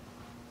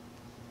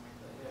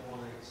 They didn't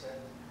want to accept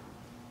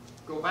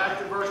it. Go back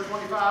to verse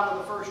 25 of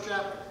the first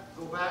chapter.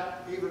 Go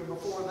back even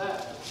before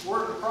that. The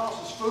word of the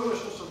cross is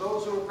foolishness to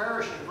those who are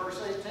perishing. Verse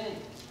 18.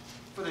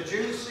 For the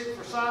Jews seek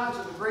for signs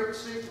and the Greeks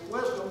seek for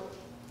wisdom.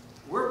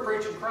 We're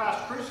preaching Christ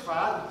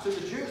crucified. To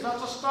the Jews,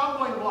 that's a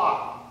stumbling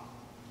block.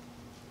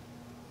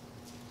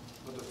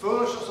 But the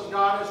foolishness of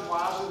God is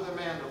wiser than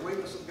man. The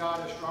weakness of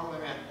God is stronger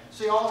than man.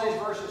 See, all these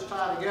verses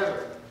tie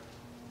together.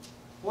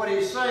 What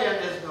he's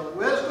saying is the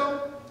wisdom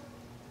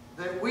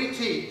that we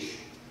teach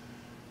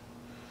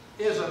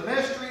is a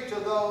mystery to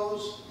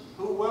those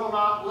who will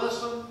not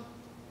listen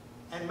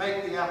and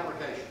make the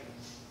application.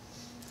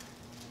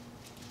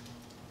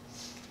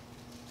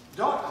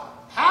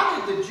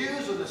 How did the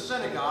Jews in the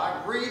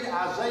synagogue read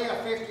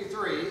Isaiah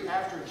 53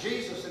 after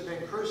Jesus had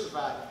been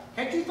crucified?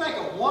 Can't you think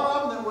of one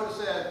of them that would have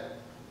said,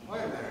 wait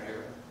a minute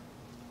here.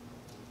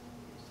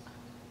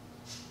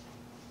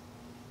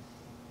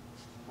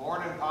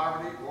 Born in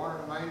poverty, born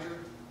in a manger,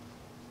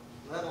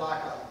 led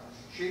like a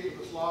sheep to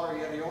the slaughter,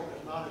 yet he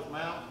opened not his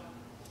mouth.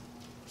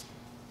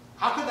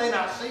 How could they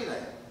not see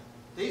that?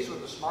 These were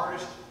the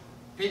smartest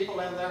people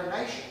in their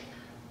nation.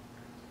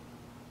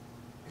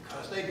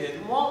 Because they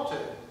didn't want to.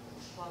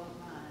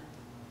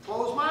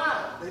 Closed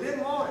mind. They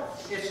didn't want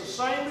it. It's the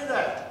same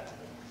today.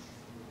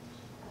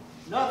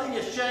 Nothing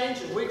has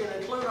changed, and we can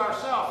include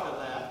ourselves in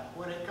that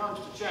when it comes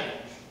to change.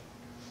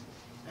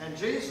 And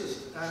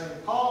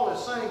Paul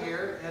is saying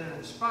here in an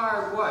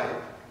inspired way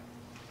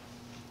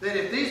that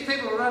if these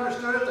people had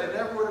understood it, they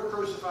never would have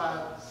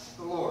crucified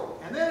the Lord.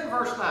 And then in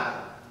verse 9,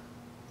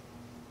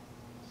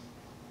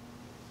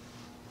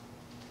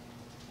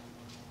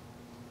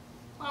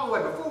 by the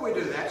way, before we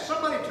do that,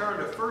 somebody turn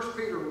to 1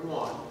 Peter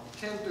 1,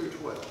 10 through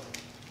 12.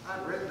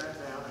 I've written that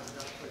down. I've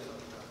got to say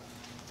something about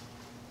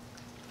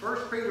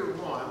it. 1 Peter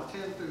 1,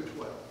 10 through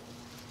 12.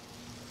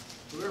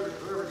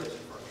 Whoever gets it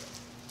first.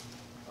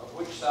 Of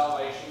which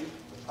salvation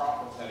the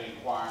prophets had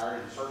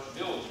inquired and searched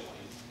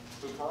diligently,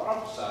 who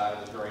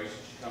prophesied the grace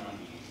that should come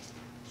unto you,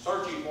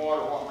 searching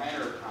what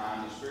manner of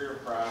time the Spirit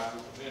of Christ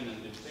was within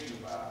them did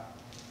signify,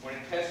 when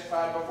it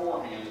testified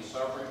beforehand the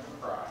suffering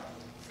of Christ,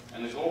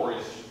 and the glory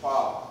that should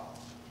follow,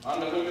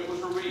 unto whom it was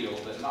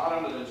revealed that not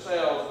unto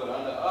themselves, but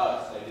unto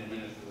us they did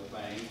minister the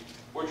things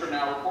which are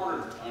now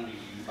recorded unto you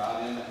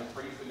by them that have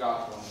preached the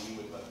gospel unto you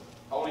with the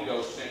Holy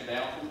Ghost sent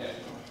down from heaven,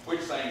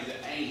 which things the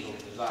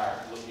angels desire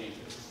to look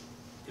into.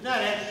 Isn't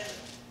that interesting?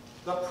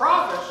 The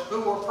prophets who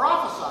were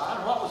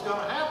prophesying what was going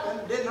to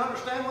happen didn't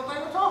understand what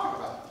they were talking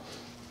about.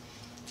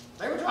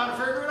 They were trying to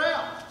figure it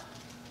out.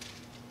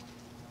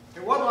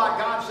 It wasn't like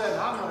God said,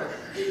 I'm going to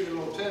give you a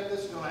little tip,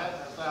 this is going to happen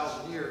in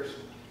 1,000 years.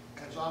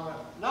 And so I'm going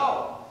to,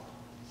 no.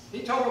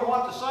 He told them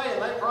what to say,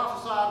 and they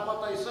prophesied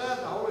what they said,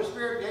 and the Holy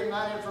Spirit gave them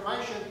that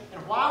information.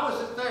 And why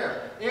was it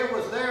there? It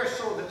was there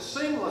so that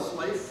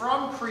seamlessly,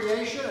 from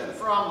creation and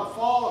from the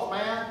fall of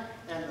man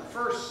and the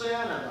first sin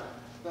and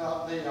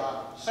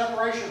the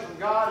separation from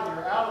God, and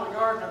you're out of the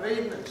Garden of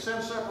Eden, and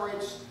sin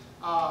separates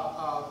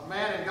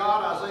man and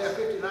God, Isaiah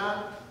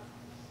 59.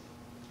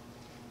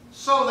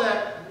 So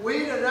that we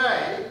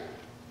today,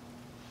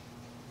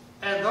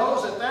 and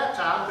those at that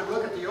time, could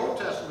look at the Old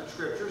Testament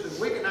scriptures, and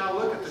we can now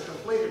look at the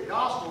completed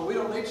gospel. We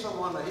don't need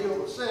someone to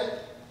heal the sick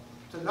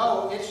to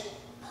know it's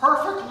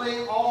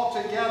perfectly all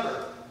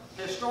together,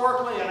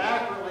 historically and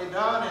accurately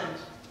done, and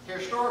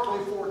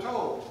historically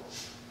foretold.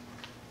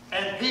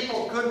 And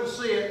people couldn't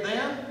see it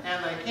then,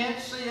 and they can't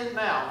see it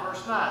now.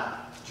 Verse 9,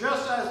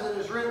 just as it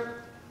is written,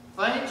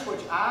 things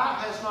which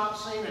eye has not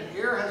seen and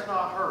ear has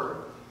not heard,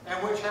 and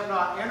which have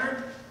not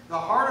entered the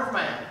heart of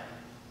man,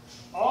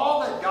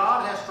 all that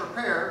God has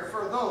prepared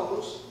for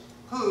those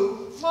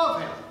who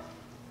love Him.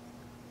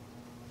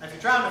 If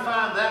you're trying to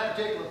find that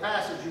particular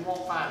passage, you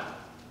won't find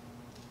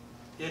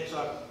it. It's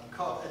a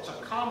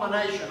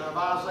combination of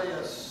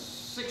Isaiah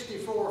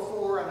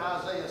 64:4 and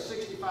Isaiah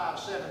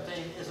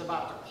 65:17 is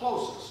about the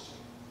closest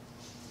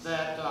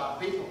that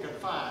people can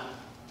find,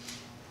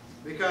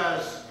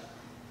 because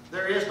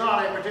there is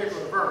not a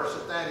particular verse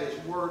that is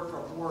word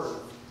from word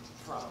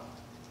from.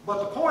 But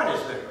the point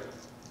is there.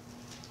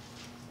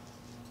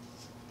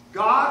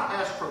 God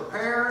has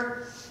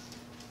prepared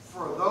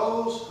for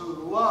those who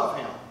love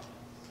Him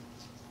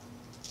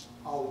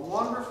a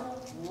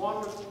wonderful,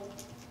 wonderful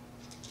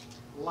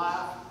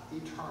life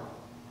eternal.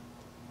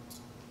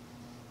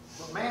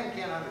 But man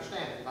can't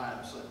understand it by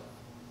himself.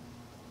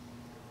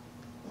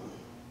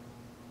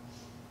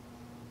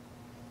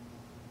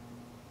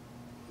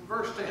 In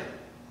verse 10.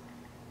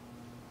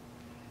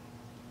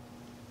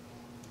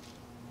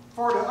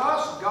 For to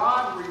us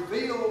God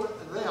revealed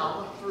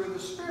them through the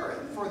Spirit.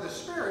 For the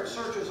Spirit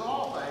searches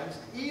all things,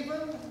 even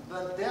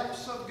the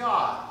depths of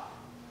God.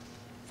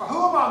 For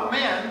who among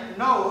men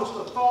knows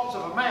the thoughts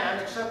of a man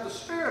except the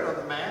spirit of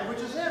the man which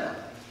is in him?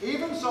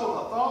 Even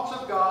so the thoughts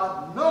of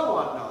God no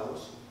one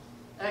knows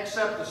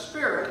except the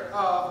Spirit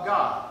of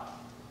God.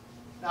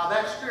 Now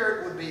that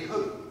Spirit would be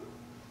who?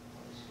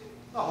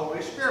 The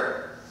Holy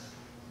Spirit.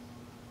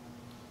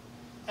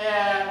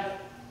 And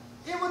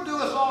it would do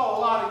us all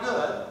a lot of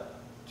good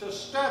to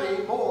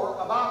study more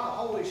about the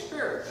Holy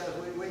Spirit, because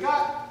we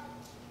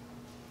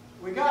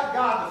got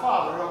God the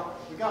Father, don't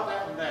we? We got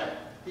that one down.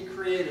 He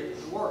created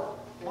the world.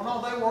 Well,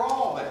 no, they were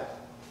all there.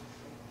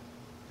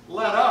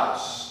 Let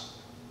us.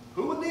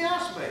 Who would the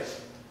us be?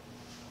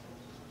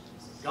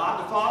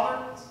 God the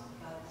Father,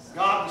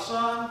 God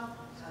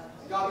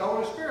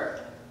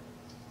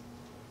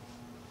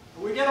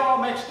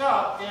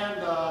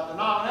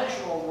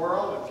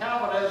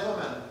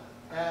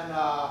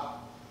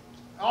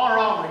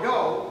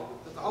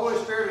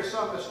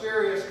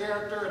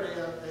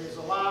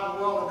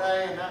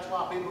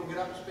get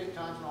up and speak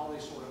tongues and all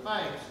these sort of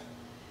things.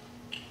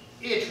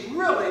 It's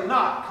really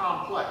not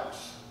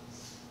complex.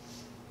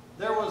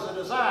 There was a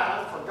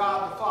design for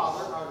God the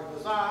Father, or a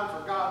design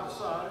for God the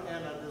Son,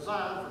 and a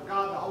design for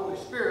God the Holy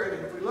Spirit.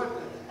 And if we look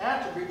at the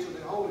attributes of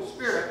the Holy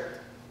Spirit,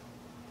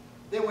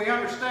 then we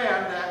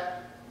understand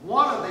that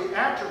one of the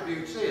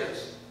attributes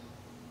is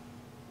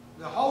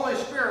the Holy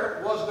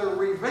Spirit was the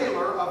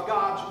revealer of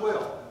God's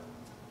will.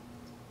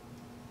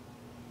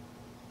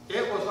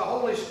 It was the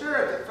Holy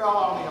Spirit that fell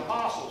on the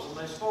apostles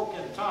and they spoke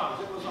in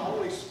tongues. It was the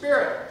Holy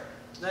Spirit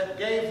that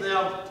gave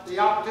them the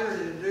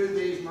opportunity to do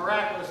these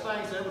miraculous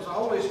things. It was the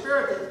Holy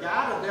Spirit that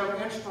guided them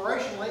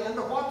inspirationally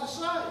into what to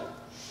say.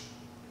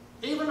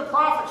 Even the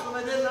prophets,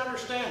 when they didn't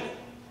understand it.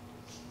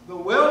 The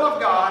will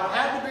of God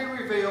had to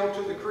be revealed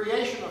to the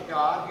creation of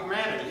God,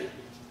 humanity.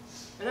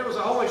 And it was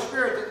the Holy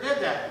Spirit that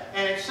did that.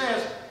 And it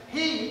says,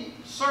 He,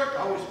 the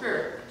Holy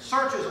Spirit,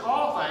 searches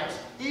all things,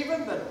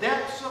 even the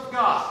depths of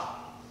God.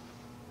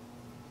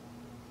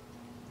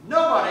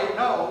 Nobody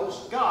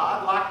knows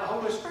God like the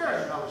Holy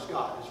Spirit knows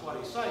God, is what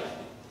he's saying.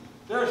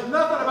 There's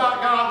nothing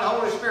about God the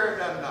Holy Spirit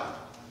doesn't know.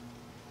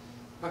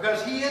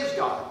 Because He is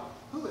God.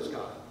 Who is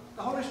God?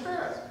 The Holy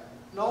Spirit.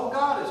 No,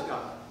 God is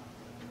God.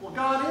 Well,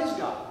 God is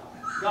God.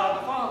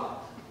 God the Father.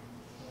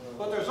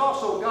 But there's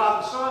also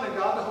God the Son and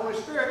God the Holy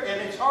Spirit,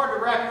 and it's hard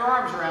to wrap your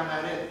arms around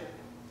that, isn't it?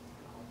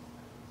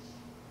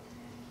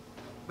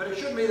 But it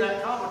shouldn't be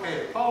that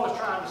complicated. Paul is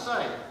trying to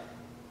say,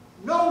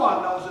 no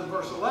one knows in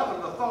verse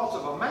 11 the thoughts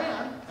of a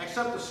man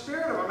except the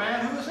spirit of a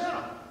man who is in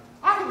him.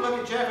 I can look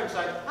at Jeff and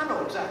say, I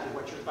know exactly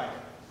what you're thinking.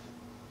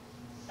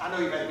 I know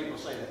you've had people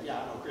say that.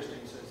 Yeah, I know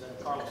Christine says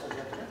that. Carla says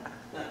that to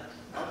me.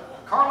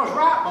 Carla's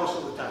right most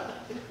of the time.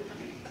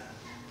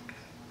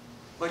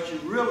 But you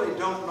really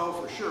don't know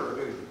for sure,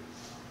 do you?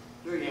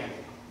 Do you, Andy?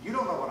 You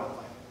don't know what I'm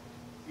thinking.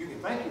 You can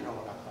think you know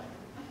what I'm thinking.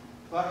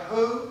 But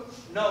who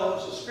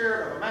knows the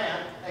spirit of a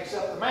man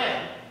except the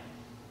man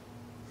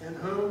in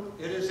whom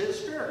it is His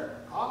Spirit?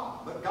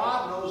 Ah, but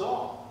God knows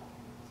all.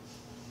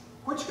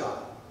 Which God?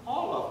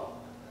 All of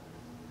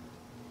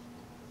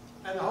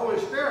them. And the Holy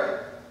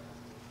Spirit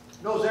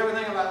knows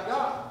everything about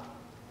God.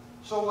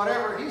 So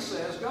whatever He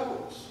says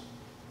goes.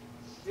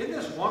 Isn't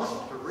this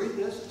wonderful to read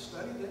this and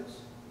study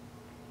this?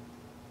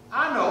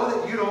 I know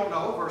that you don't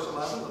know, verse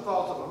 11, the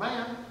thoughts of a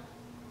man.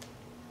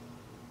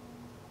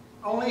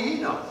 Only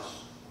He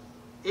knows.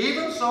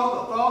 Even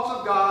so, the thoughts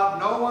of God,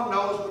 no one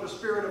knows but the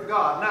Spirit of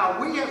God. Now,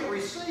 we have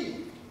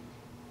received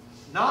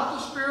not the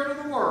spirit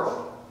of the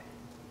world,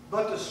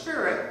 but the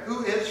Spirit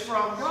who is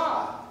from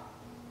God,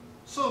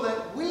 so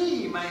that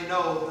we may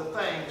know the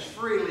things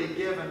freely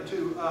given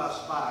to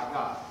us by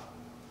God.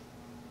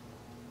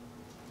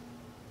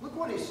 Look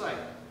what he's saying.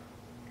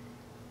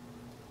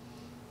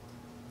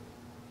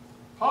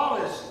 Paul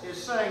is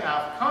saying,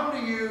 I've come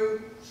to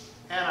you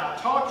and I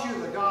taught you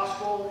the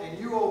gospel and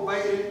you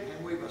obeyed it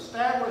and we've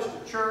established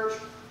a church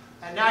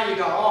and now you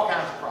got all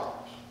kinds of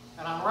problems.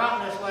 And I'm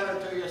writing this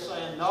letter to you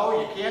saying,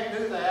 no, you can't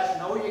do that.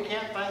 No, you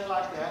can't think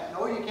like that.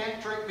 No, you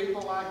can't treat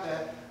people like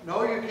that.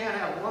 No, you can't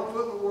have one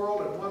foot in the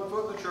world and one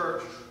foot in the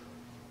church.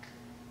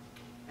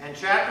 And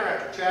chapter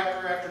after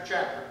chapter after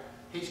chapter,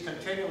 he's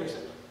continually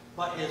saying,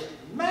 but his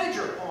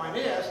major point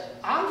is,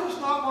 I'm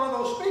just not one of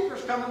those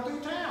speakers coming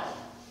through town.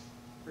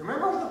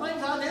 Remember the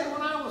things I did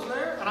when I was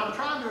there? And I'm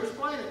trying to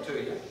explain it to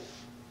you.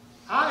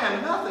 I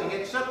am nothing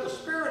except the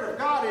Spirit of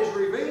God is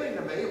revealing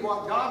to me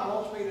what God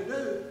wants me to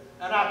do.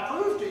 And I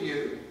prove to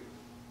you,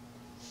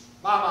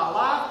 by my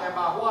life and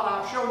by what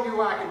I've shown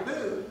you I can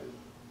do,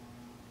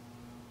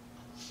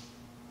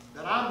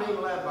 that I'm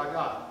being led by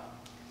God.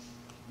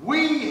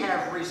 We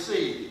have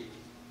received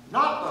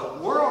not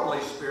the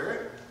worldly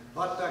spirit,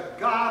 but the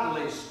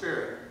godly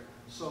Spirit.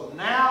 So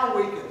now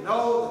we can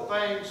know the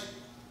things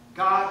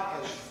God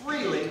has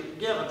freely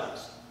given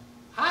us.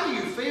 How do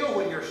you feel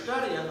when you're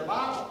studying the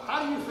Bible?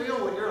 How do you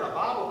feel when you're in a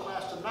Bible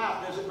class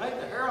tonight? Does it make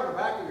the hair on the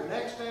back of your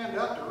neck stand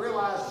up to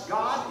realize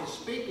God is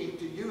speaking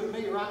to you and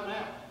me right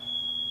now?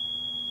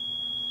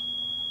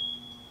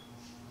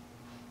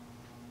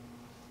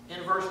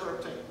 In verse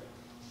 13.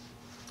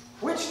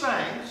 Which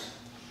things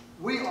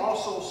we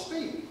also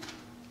speak,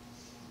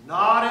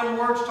 not in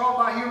words taught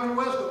by human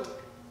wisdom,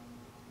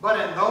 but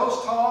in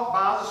those taught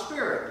by the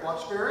Spirit. What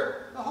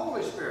Spirit? The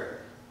Holy Spirit.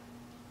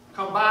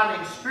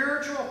 Combining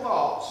spiritual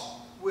thoughts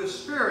with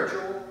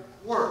spiritual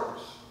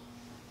words.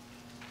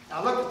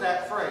 Now look at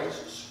that phrase,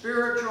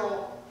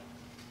 spiritual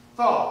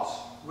thoughts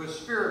with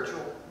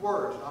spiritual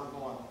words. And I'm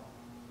going,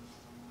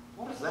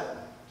 what does that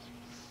mean?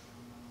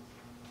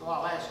 So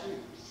I'll ask you,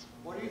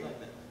 what do you think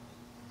that means?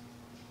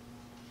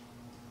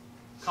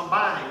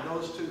 Combining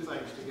those two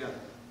things together.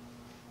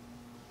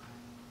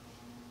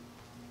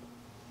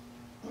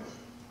 The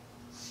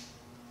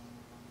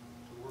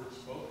word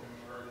spoken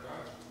are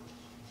God's words.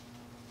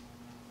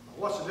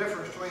 What's the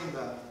difference between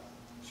the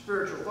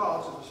spiritual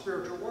thoughts and the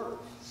spiritual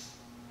words?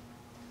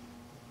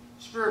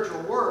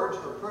 Spiritual words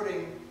are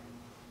putting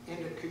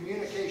into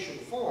communication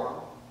form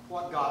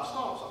what God's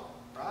thoughts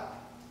are, right?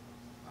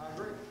 I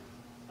agree.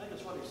 I think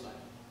that's what he's saying.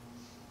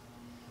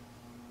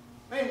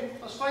 I mean,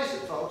 let's face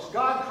it, folks,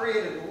 God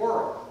created the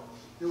world.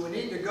 Do we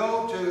need to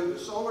go to the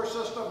solar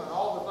system and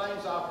all the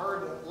things I've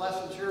heard, the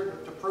lessons here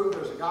to prove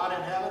there's a God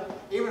in heaven?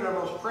 Even in the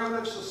most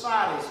primitive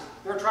societies,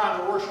 they're trying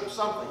to worship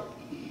something.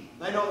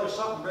 They know there's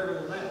something bigger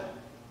than them.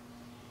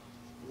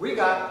 We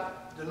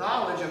got the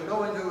knowledge of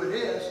knowing who it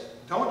is.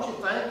 Don't you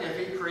think if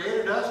He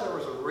created us, there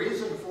was a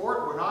reason for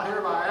it? We're not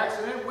here by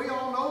accident. We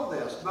all know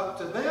this. But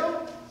to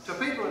them, to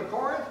people in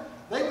Corinth,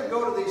 they would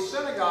go to these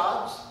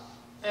synagogues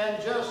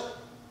and just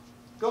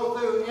go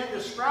through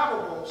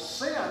indescribable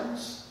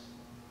sins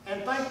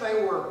and think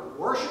they were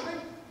worshiping.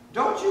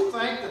 Don't you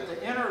think that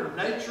the inner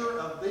nature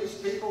of these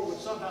people would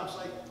sometimes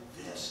say,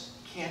 this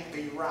can't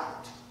be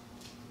right.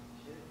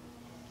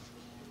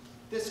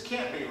 This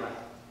can't be right.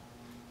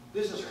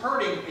 This is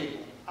hurting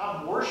people.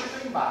 I'm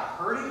worshiping by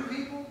hurting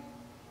people?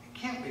 It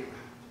can't be right.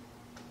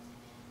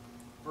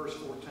 Verse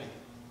 14.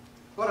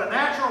 But a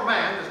natural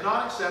man does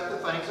not accept the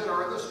things that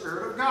are of the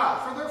Spirit of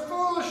God, for they're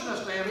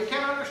foolishness to him. He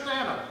can't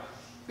understand them,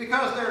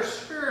 because they're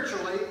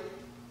spiritually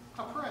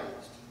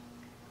appraised.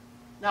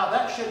 Now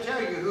that should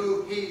tell you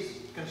who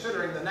he's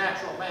considering the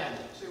natural man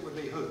is. It would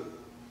be who?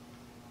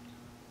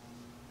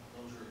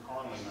 Those are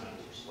carnally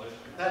minded, fleshly.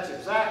 That's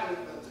exactly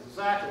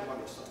what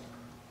he's saying.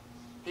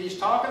 He's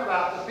talking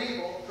about the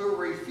people who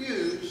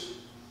refuse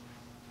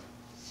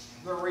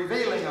the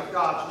revealing of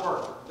God's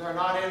Word. They're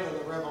not into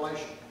the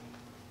revelation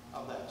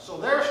of that. So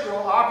they're still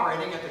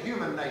operating at the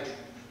human nature,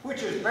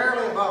 which is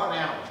barely above an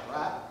animal,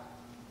 right?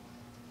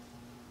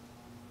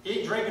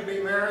 Eat, drink, and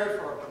be merry,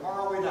 for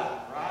tomorrow we die,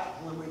 right?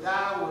 When we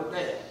die, we're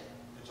dead.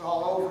 It's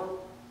all over.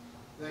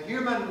 The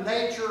human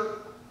nature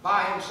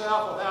by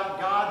himself, without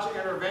God's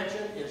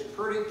intervention, is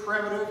pretty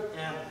primitive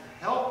and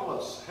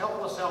helpless,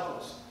 helpless,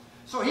 helpless.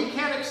 So he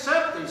can't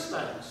accept these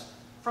things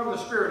from the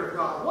Spirit of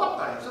God. What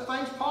things? The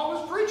things Paul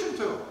was preaching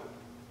to him.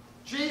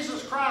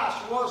 Jesus Christ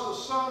was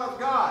the Son of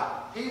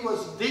God. He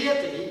was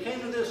deity. He came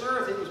to this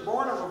earth. He was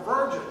born of a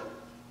virgin.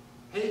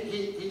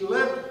 He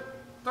lived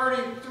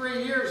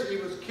 33 years. He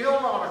was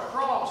killed on a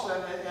cross,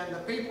 and the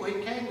people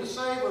he came to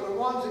save were the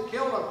ones that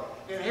killed him.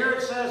 And here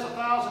it says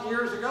 1,000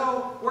 years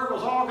ago where it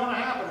was all going to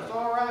happen. It's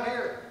all right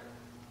here.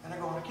 And they're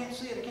going, I can't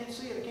see it, I can't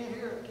see it, I can't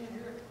hear it, I can't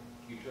hear it.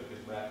 You took us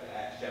back to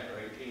Acts chapter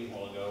 18 a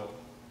while ago.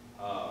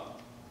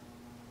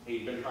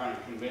 He'd been trying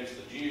to convince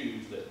the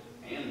Jews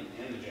and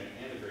the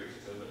Greeks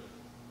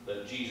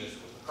that Jesus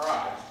was the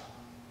Christ,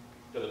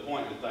 to the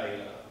point that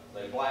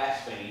they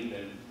blasphemed,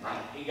 and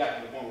he got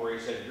to the point where he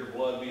said, your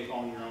blood be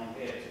upon your own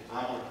heads.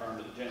 I want to turn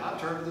to the Gentiles. I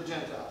turn to the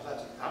Gentiles.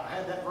 I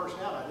had that verse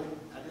down.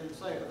 I didn't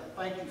say it, but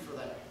thank you for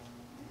that.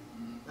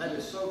 That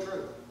is so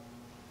true.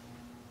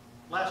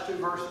 Last two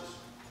verses.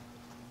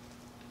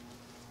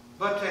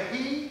 But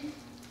he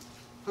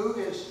who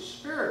is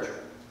spiritual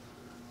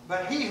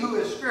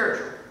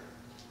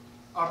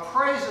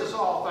appraises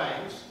all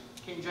things.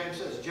 King James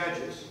says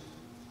judges.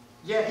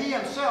 Yet he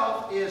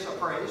himself is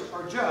appraised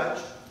or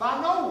judged by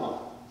no one.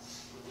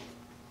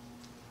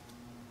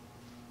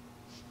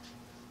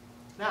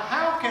 Now,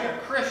 how can a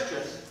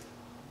Christian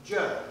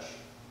judge?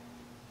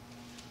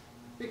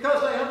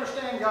 Because they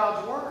understand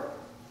God's Word.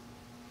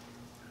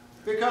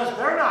 Because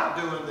they're not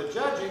doing the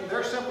judging,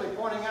 they're simply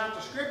pointing out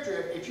the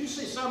Scripture. If you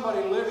see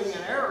somebody living in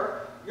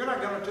error, you're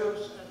not going to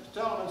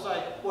tell them and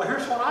say, well,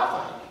 here's what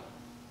I think.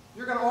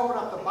 You're going to open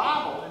up the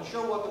Bible and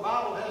show what the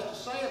Bible has to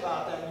say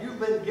about that. You've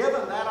been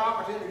given that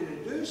opportunity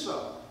to do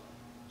so.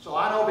 So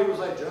I know people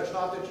say, judge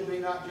not that you be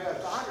not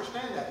judged. I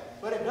understand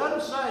that. But it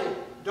doesn't say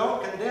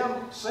don't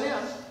condemn sin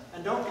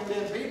and don't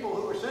condemn people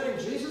who are sinning.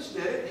 Jesus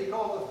did it. He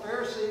called the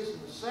Pharisees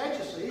and the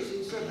Sadducees.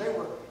 He said they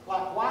were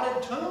like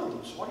whited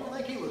tombs. What do you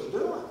think he was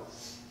doing?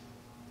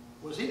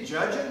 Was he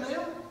judging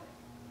them?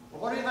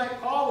 Well, what do you think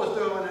Paul was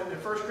doing in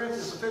 1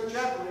 Corinthians, the 5th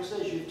chapter, when he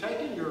says, you've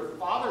taken your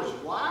father's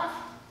wife?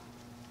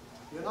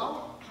 You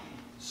know?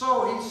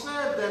 So he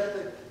said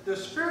that the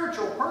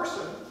spiritual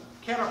person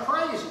can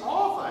appraise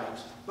all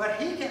things, but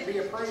he can't be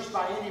appraised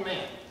by any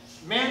man.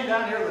 Men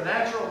down here, the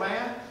natural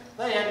man,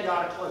 they hadn't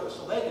got a clue.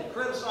 So they can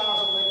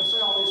criticize him, they can say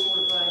all these sort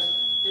of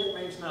things. It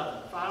means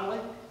nothing. Finally,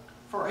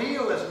 for he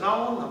who has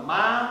known the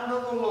mind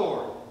of the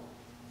Lord,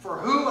 for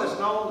who has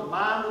known the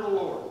mind of the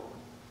Lord,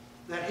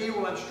 that he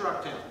will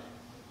instruct him.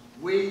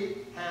 We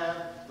have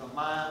the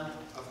mind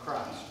of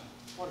Christ.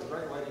 What a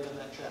great way to end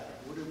that chapter.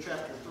 We'll do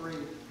chapter 3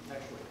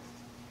 next week.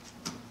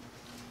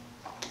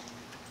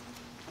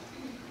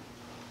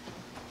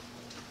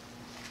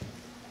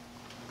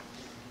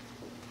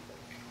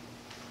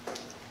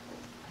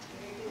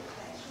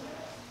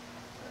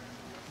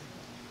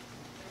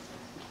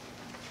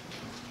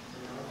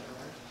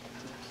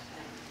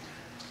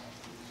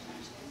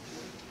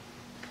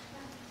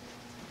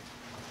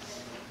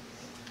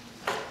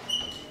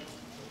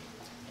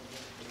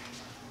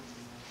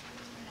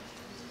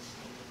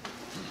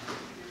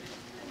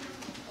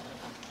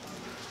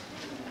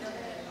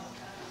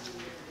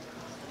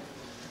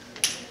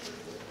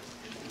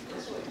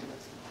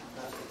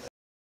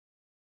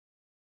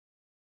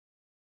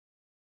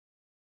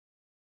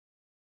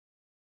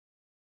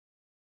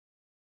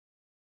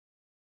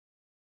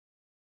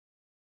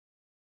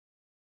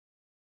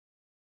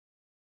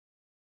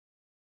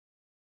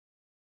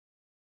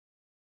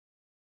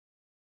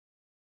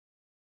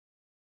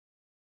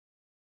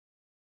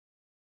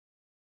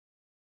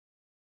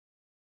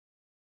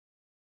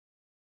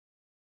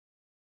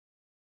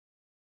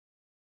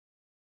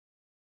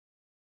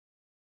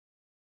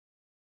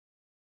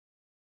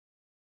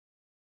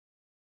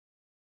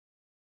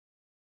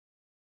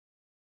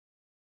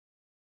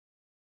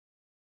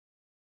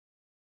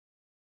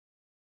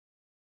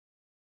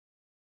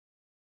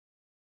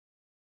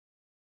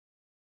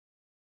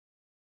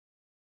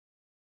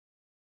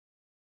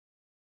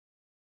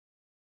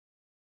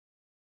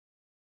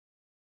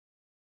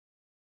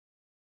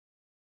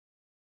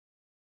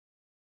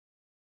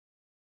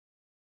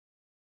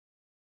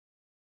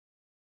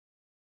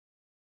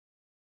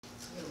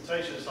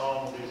 invitation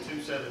song will be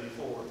 274,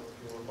 if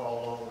you want to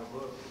follow along in the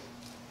book.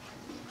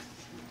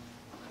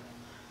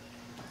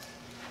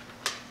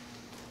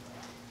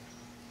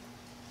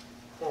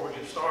 Before we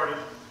get started,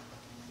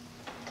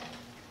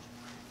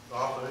 I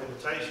offer an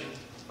invitation.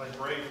 Thank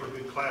Ray for a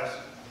good class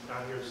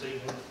out here this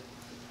evening.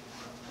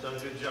 Done a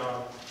good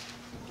job.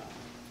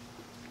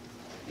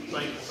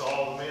 Thankful to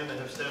all the men that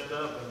have stepped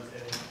up and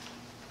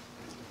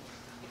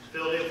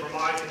filled in for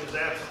Mike in his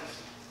absence.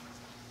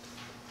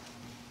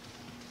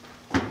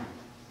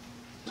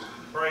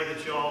 Pray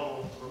that you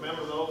all will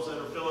remember those that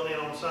are filling in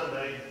on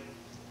Sunday.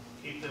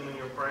 Keep them in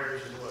your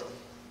prayers as well.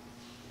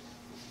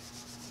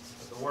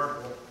 That the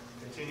work will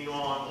continue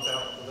on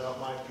without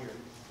Mike here.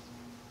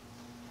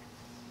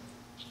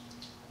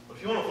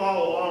 If you want to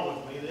follow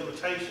along with me, the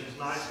invitation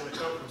tonight is going to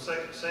come from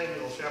 2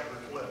 Samuel chapter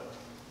 12.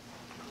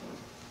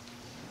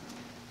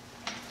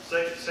 2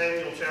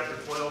 Samuel chapter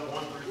 12,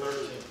 1 through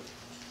 13.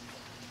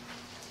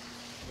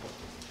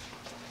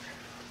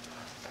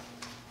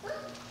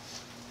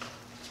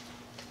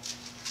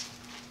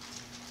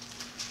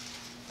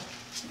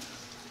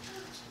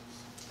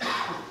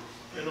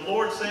 And the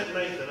Lord sent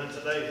Nathan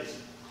unto David.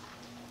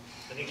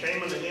 And he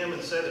came unto him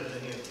and said unto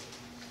him,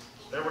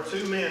 There were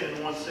two men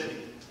in one city,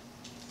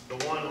 the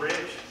one rich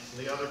and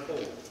the other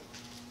poor.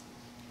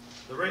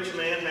 The rich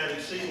man had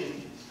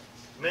exceeding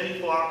many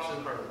flocks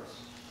and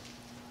herds,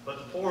 but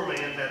the poor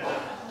man had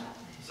nothing,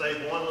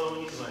 save one little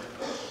ewe lamb,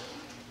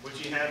 which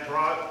he had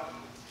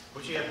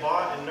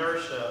bought and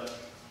nourished up,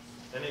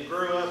 and it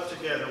grew up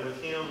together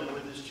with him and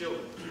with his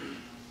children.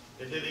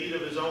 It did eat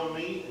of his own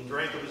meat, and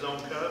drank of his own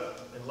cup,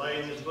 and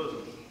lay in his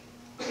bosom,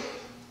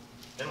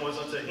 and was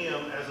unto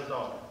him as a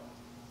daughter.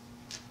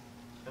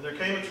 And there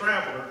came a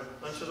traveler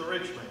unto the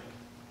rich man,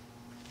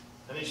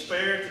 and he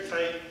spared to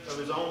take of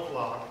his own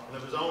flock and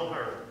of his own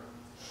herd,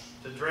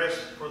 to dress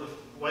for the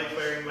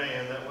wayfaring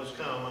man that was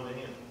come unto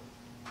him.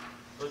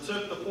 But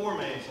took the poor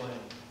man's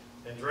lamb,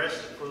 and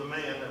dressed it for the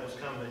man that was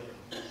come to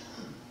him.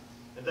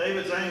 And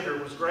David's anger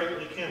was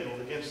greatly kindled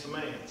against the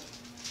man.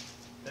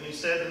 And he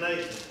said to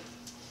Nathan,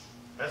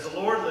 As the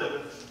Lord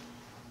liveth,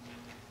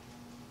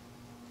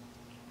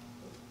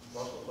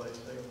 lost my place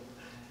there.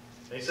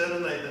 And he said to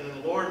Nathan,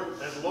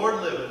 As the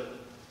Lord liveth,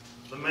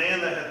 the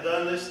man that hath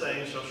done this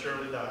thing shall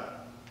surely die.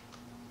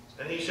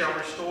 And he shall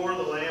restore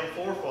the lamb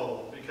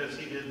fourfold, because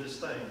he did this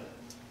thing,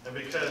 and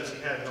because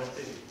he had no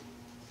pity.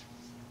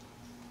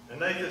 And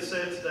Nathan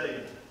said to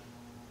David,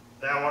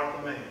 Thou art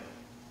the man.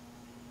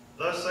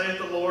 Thus saith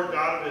the Lord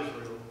God of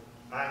Israel,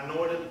 I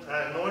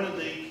anointed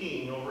thee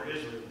king over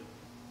Israel,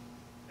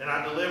 and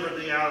I delivered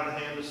thee out of the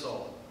hand of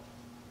Saul.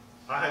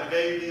 I have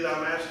gave thee thy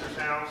master's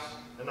house,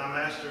 and thy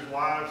master's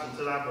wives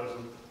into thy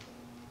bosom,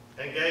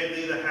 and gave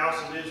thee the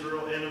house of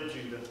Israel and of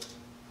Judah.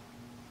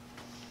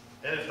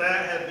 And if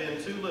that had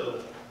been too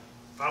little,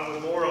 I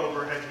would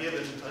moreover have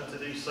given unto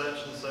thee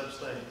such and such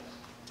things.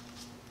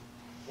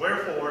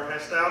 Wherefore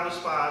hast thou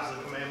despised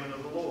the commandment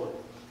of the Lord,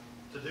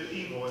 to do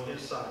evil in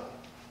his sight?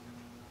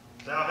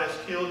 Thou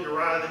hast killed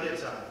Uriah the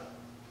Hittite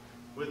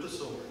with the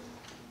sword,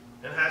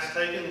 and hast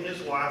taken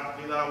his wife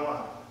to be thy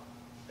wife,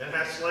 and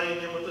hast slain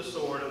him with the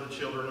sword of the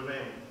children of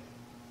Ammon.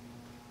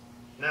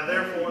 Now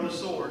therefore the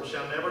sword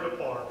shall never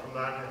depart from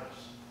thine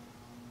house,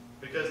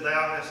 because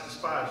thou hast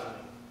despised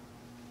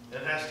me,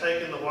 and hast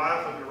taken the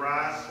wife of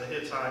Uriah the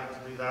Hittite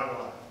to be thy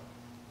wife.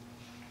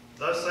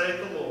 Thus saith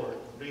the Lord,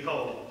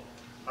 Behold,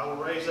 I will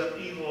raise up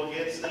evil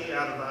against thee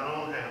out of thine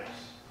own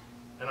house,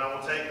 and I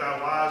will take thy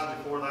wives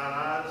before thine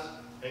eyes,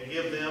 and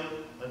give them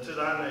unto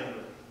thy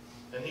neighbor,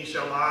 and he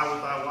shall lie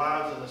with thy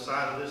wives in the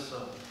sight of this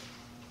son.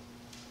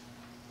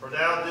 For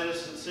thou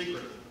didst it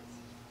secretly,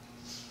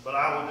 but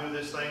I will do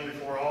this thing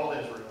before all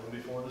Israel and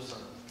before the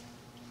sun.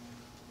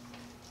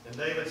 And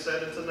David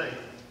said unto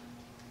Nathan,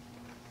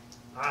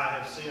 I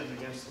have sinned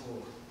against the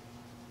Lord.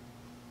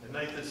 And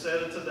Nathan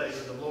said unto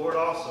David, The Lord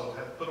also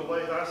hath put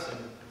away thy sin.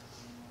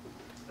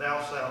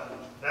 Thou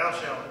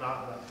shalt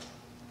not die.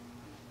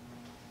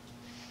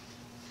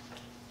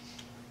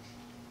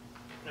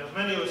 As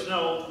many of us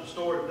know the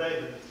story of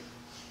David,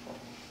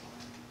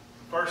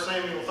 1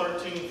 Samuel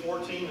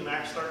 13:14 and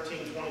Acts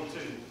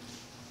 13:22,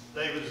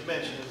 David is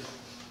mentioned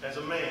as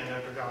a man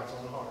after God's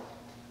own heart.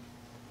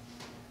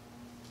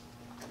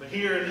 But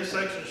here in this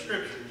section of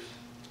scriptures,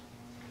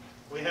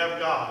 we have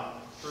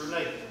God, through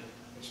Nathan,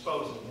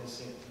 exposing his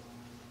sin,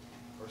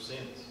 or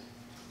sins.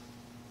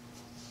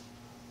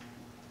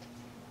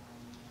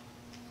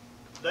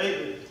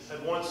 David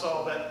had once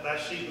saw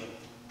Bathsheba,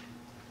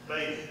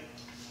 bathing,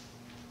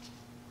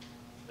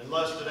 and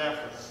lusted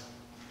after her,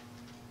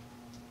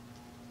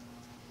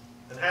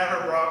 and had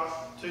her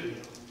brought to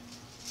him,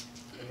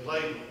 and he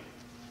laid with her,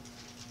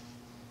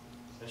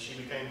 and she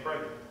became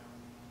pregnant.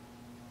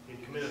 He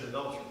had committed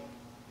adultery.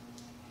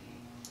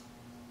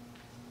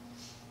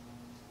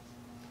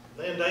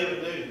 Then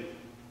David knew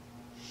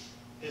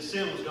his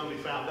sin was going to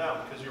be found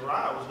out, because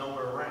Uriah was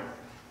nowhere around.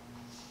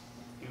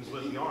 He was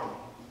with the army.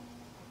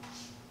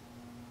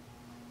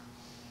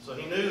 So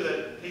he knew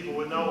that people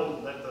would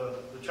know that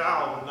the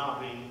child would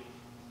not be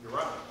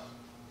Uriah's.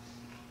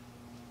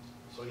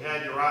 So he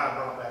had Uriah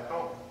brought back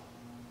home.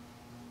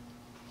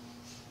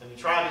 And he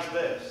tried his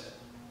best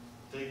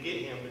to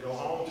get him to go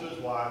home to his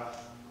wife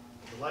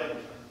and to lay with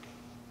her,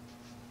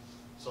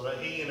 so that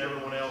he and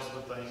everyone else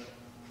would think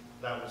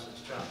that was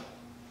his child.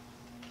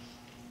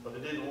 But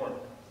it didn't work.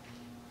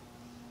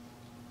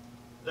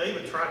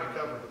 David tried to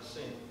cover his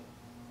sin.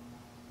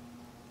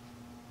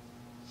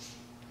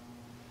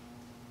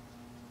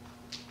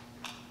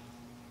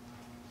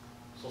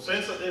 So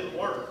since it didn't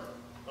work,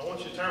 I want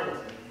you to turn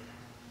with me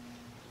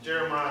to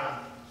Jeremiah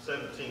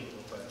 17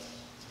 real fast.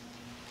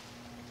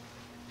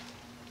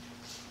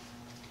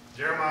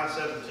 Jeremiah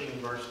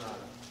 17, verse 9.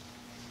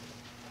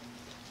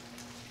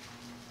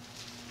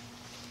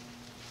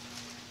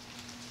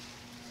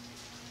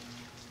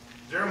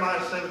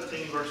 Jeremiah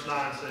 17, verse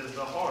 9 says,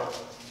 "The heart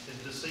is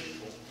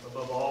deceitful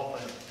above all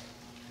things,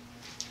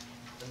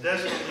 and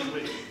desperately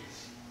wicked.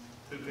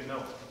 Who can know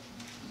it?"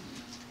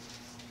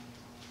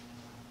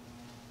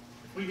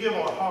 If we give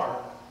our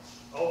heart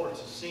over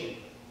to sin,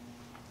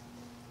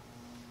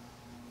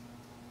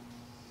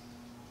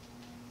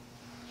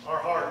 our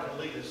heart can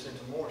lead us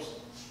into more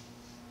sin.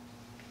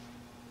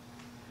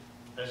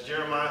 As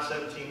Jeremiah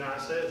 17:9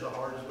 says, the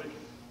heart is wicked.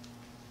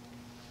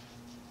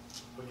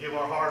 If we give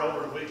our heart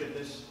over to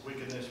wickedness,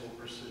 wickedness will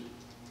pursue.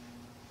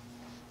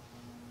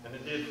 And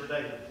it did for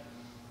David.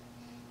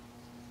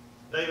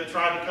 David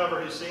tried to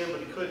cover his sin, but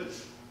he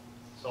couldn't.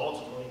 So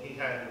ultimately, he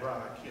had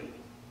Uriah killed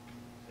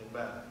in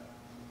battle.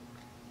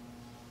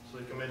 So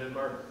he committed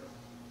murder.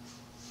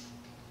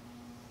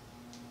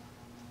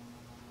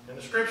 In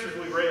the scriptures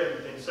we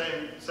read in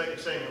 2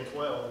 Samuel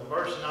 12, in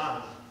verse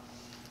 9,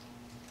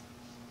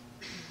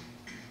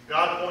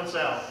 God points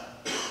out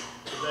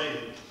to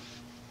David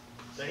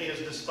that he has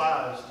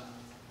despised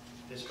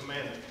his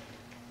commandment,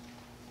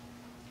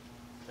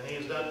 and he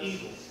has done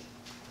evil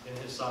in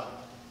his sight.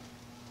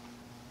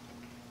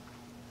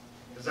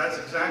 Because that's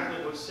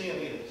exactly what sin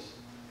is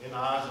in the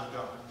eyes of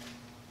God.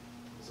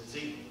 It's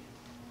evil.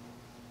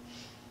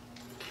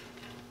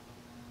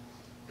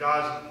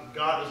 God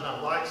does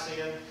not like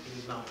sin. He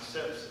does not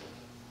accept sin.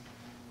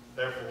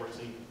 Therefore, it's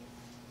evil.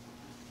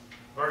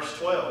 Verse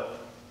 12,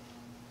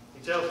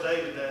 he tells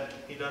David that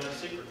he done it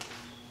secretly.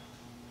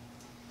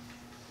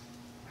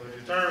 But if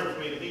you turn with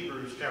me to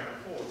Hebrews chapter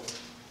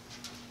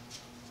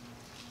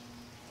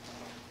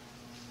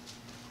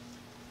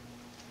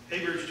 4.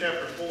 Hebrews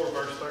chapter 4,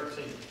 verse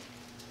 13.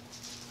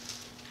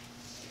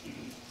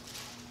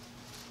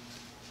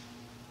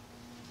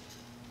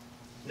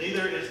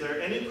 "Neither is there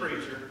any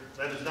creature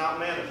that is not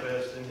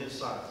manifest in his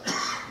sight,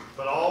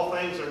 but all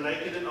things are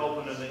naked and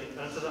open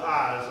unto the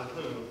eyes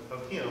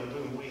of him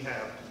whom we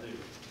have to do."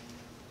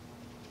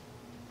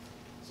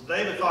 So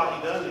David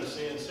thought he done these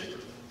sins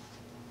secretly,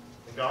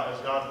 as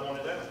God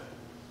pointed out.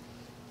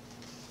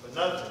 But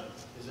nothing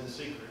is in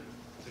secret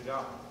to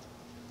God.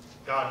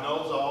 God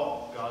knows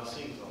all. God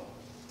sees all.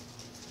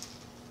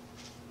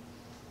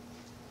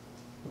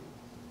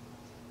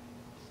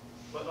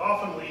 But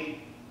often we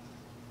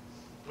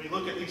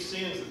look at these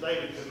sins that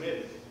David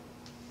committed,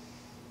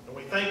 and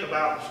we think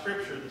about the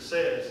scripture that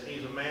says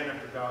he's a man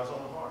after God's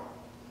own heart.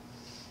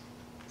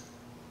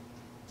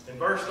 In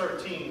verse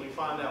 13, we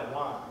find out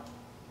why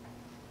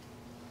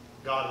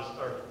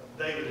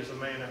David is a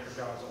man after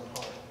God's own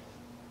heart.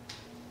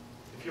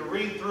 If you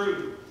read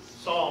through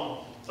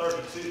Psalm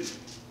 32,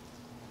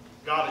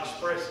 God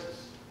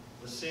expresses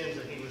the sins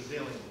that he was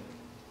dealing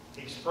with.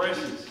 He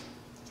expresses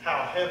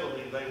how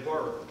heavily they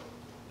were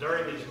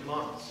during these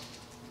months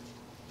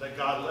that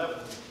God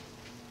left him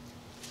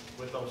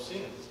with those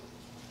sins.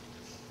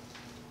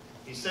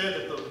 He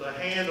said that the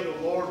hand of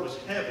the Lord was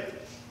heavy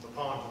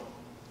upon him.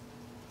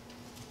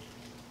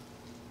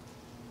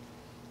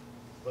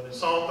 But in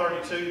Psalm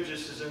 32,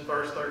 just as in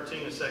verse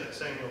 13 of 2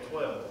 Samuel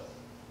 12,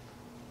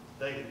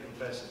 David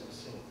confesses his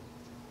sin.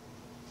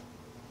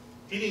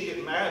 He didn't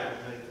get mad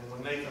at Nathan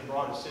when Nathan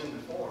brought his sin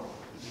before him,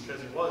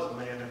 because he was a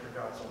man after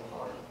God's own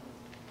heart.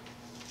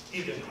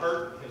 He'd been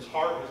hurt. His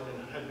heart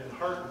had been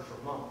hurting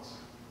for months.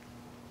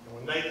 And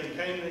when Nathan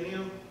came to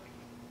him,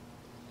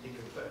 he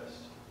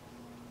confessed.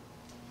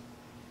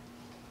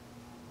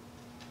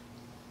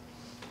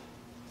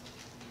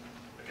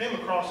 I came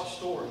across a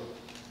story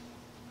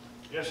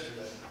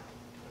yesterday.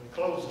 In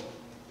closing,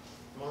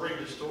 I'm going to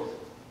read this story.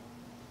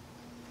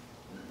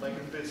 I think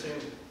it fits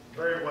in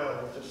very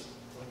well with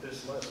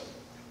this lesson.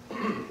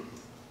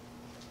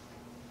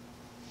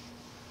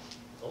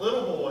 A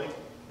little boy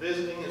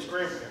visiting his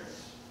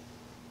grandparents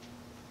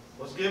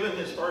was given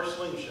his first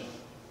slingshot.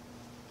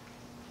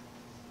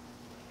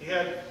 He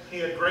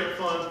had great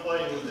fun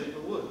playing with it in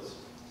the woods.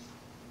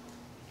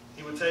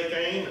 He would take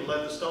aim and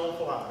let the stone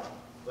fly,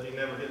 but he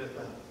never hit a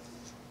thing.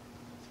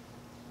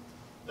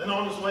 Then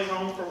on his way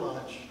home for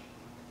lunch,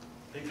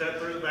 he cut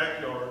through the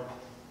backyard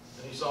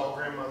and he saw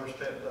grandmother's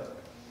pet duck.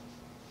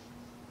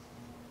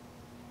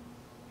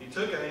 He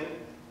took aim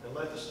and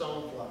let the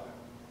stone fly.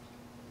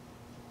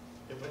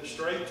 It went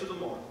straight to the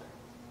mark,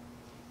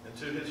 and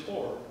to his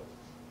horror,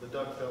 the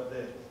duck fell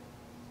dead.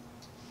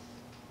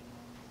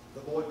 The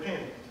boy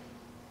panicked.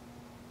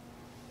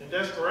 In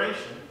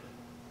desperation,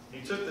 he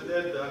took the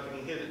dead duck and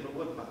he hid it in the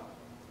woodpile.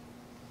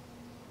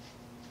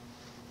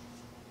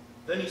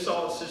 Then he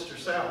saw his sister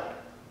Sally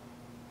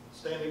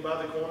standing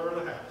by the corner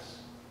of the house.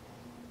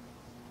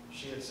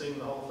 She had seen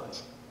the whole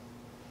thing.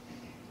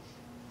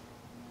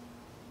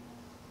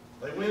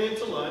 They went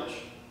into lunch.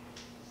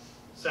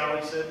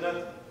 Sally said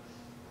nothing.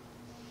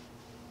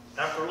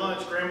 After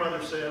lunch,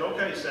 grandmother said,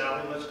 "Okay,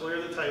 Sally, let's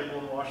clear the table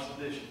and wash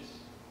the dishes."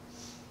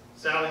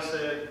 Sally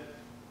said,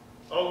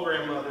 "Oh,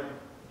 grandmother,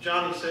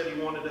 Johnny said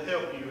he wanted to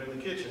help you in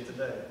the kitchen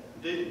today.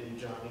 Didn't you,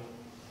 Johnny?"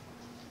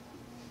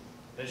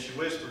 And she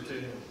whispered to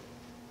him,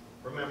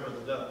 "Remember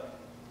the duck."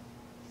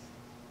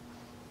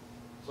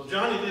 So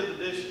Johnny did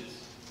the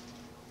dishes.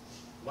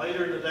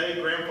 Later in the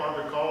day,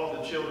 grandfather called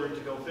the children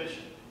to go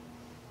fishing.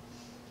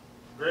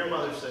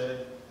 Grandmother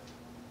said,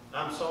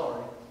 "I'm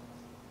sorry,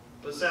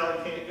 but Sally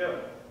can't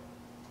go.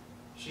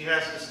 She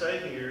has to stay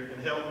here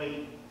and help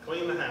me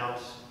clean the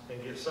house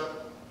and get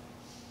supper."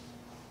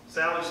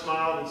 Sally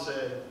smiled and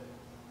said,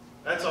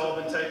 "That's all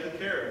been taken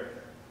care of.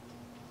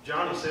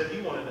 Johnny said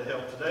he wanted to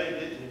help today,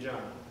 didn't you,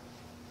 Johnny?"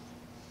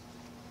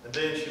 And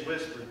then she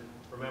whispered,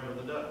 "Remember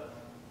the duck."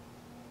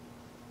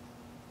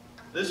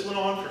 This went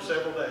on for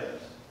several days.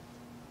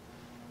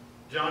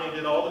 Johnny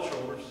did all the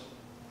chores,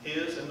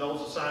 his and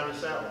those assigned to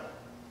Sally.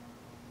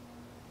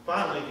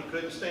 Finally, he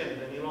couldn't stand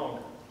it any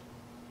longer.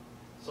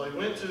 So he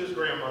went to his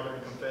grandmother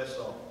and confessed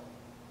all.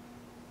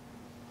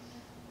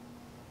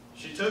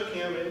 She took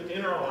him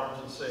in her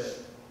arms and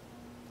said,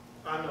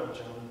 "I know,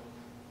 Johnny.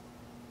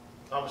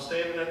 I was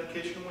standing at the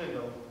kitchen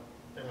window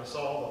and I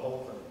saw the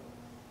whole thing.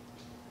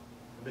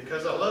 And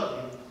because I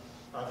love you,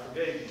 I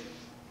forgave you.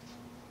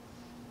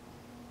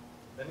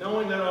 And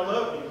knowing that I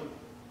love you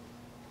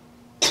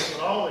and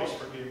would always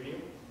forgive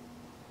you,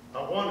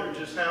 I wondered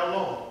just how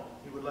long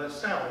you would let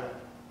Sally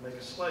make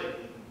a slave of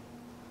you."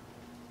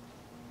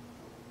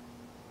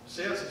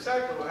 See, that's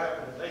exactly what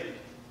happened to David.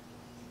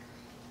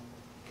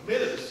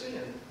 Committed a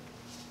sin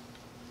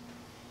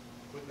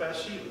with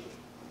Bathsheba.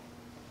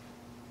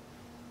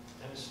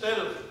 And instead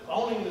of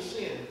owning the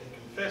sin and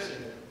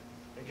confessing it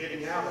and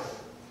getting out of it,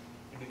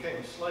 he became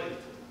a slave to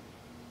it.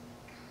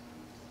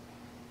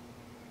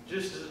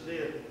 Just as it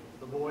did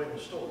the boy in the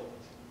story.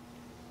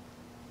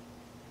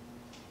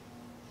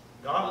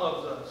 God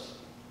loves us.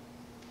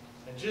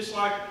 And just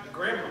like the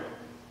grandmother,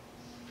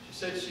 she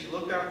said she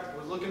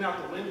was looking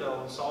out the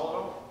window and saw it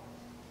all.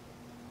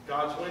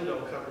 God's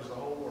window covers the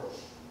whole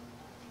world.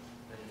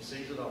 And he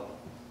sees it all.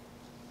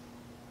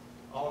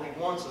 All he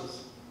wants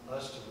is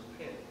us to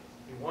repent.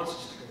 He wants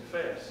us to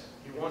confess.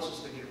 He wants us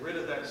to get rid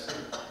of that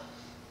sin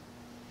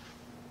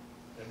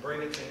and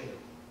bring it to him.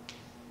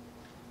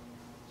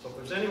 So if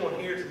there's anyone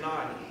here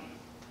tonight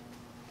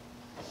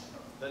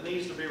that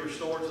needs to be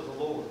restored to the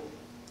Lord,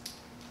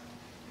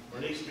 or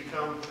needs to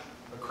become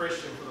a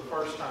Christian for the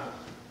first time,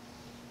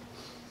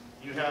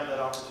 you have that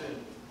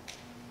opportunity.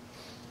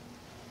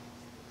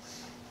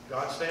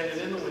 God's standing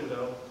in the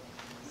window.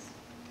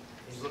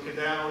 He's looking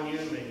down on you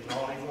and me, and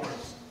all he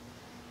wants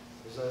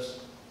is us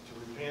to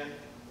repent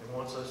and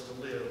wants us to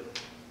live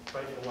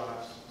faithful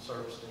lives in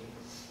service to him.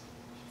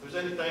 If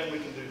there's anything we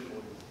can do for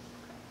you,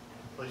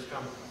 please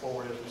come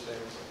forward as we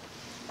stand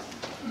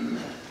and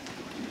sing.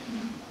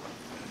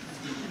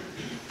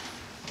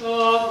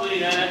 Softly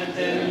and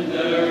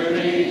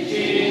tenderly,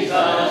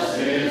 Jesus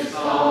is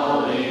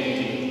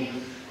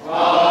calling,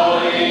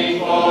 calling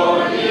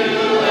for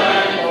you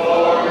and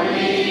for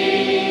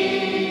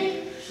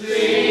me.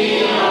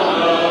 See on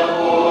the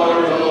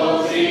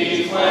portals,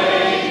 he's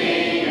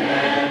waiting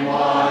and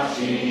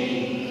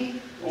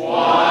watching,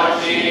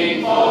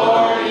 watching for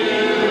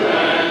you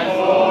and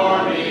for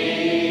me.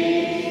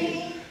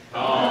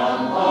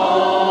 Come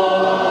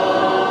home,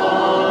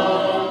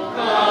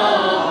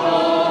 come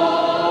home.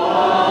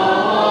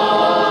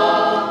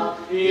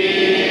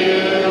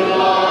 You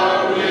are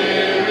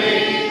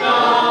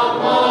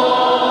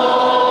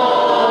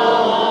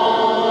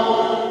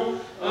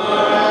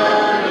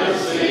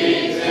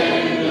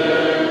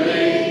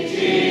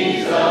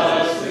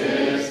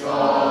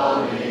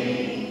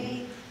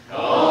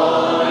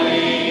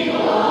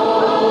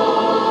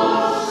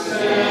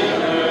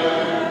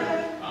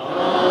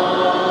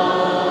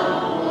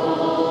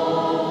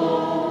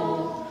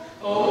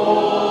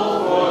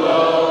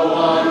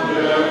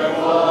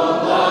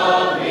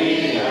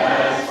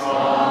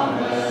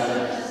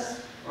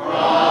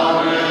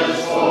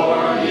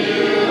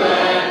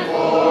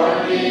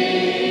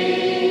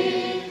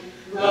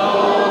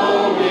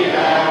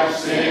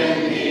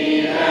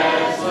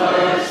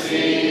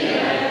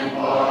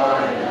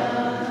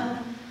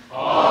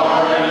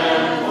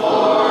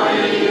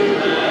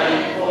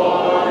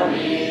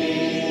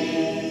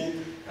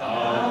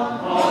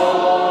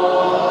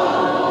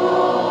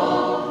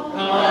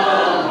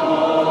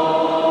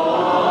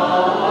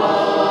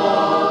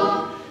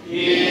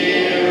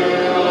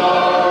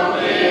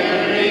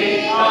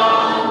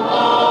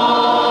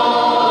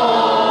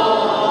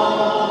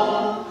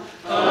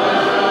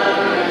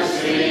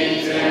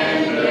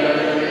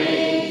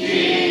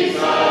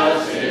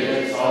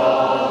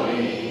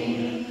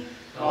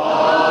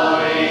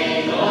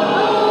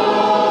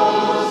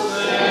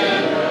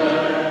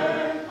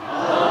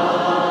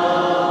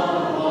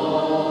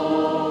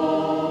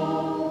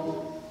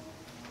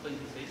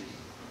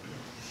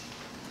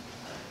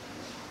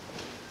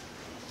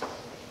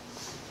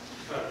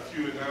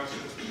few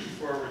announcements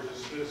before we're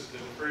dismissed in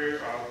prayer.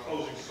 Our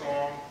closing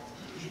song,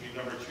 which will be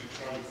number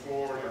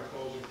 224, and our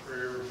closing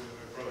prayer with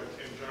Brother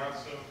Tim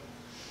Johnson.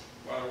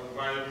 I will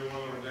invite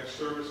everyone on the next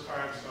service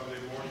time,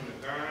 Sunday morning at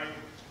 9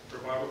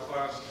 for Bible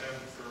class, 10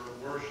 for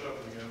worship,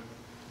 and again,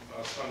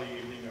 Sunday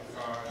evening at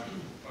 5.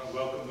 I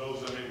welcome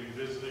those that may be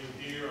visiting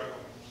here. I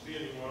don't see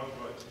anyone,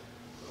 but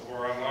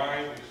or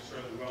online, we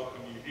certainly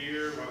welcome you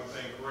here. I want to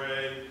thank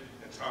Ray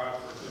and Todd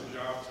for a good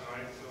job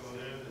tonight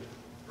filling in, and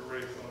for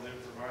Ray filling in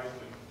for Mike,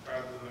 and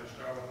Todd did a nice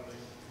job on the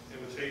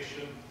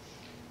invitation.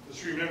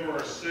 Let's remember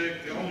our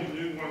sick. The only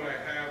new one I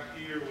have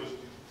here was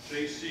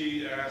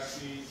JC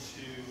asked me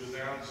to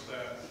announce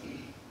that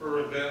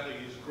her and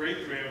Bentley's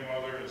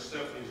great-grandmother and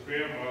Stephanie's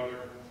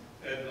grandmother,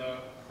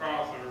 Edna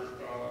Crowther,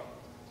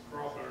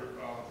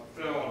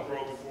 fell and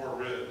broke 4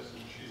 ribs.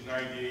 And she's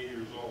 98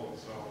 years old,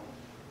 so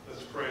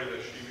let's pray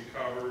that she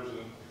recovers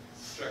and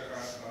check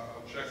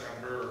on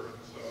her.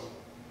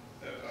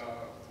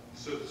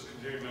 So this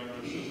continuing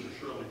member, Sister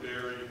Shirley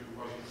Berry, who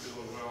wasn't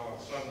feeling well on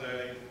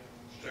Sunday,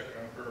 let's check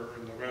on her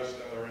and the rest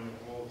that are in the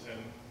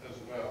bulletin as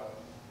well.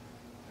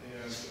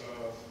 And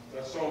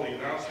that's all the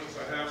announcements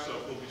I have. So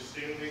if we'll be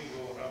standing,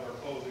 we'll have our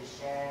closing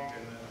song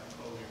and then our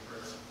closing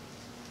prayer.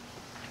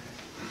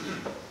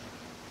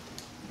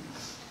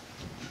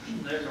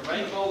 There's a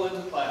rainbow in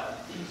the cloud.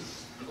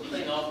 We'll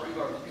sing all 3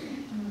 verses.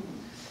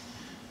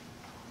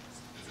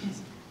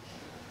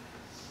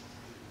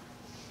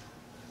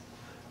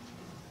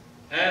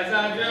 As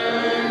I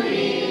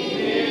journey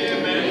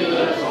him in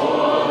the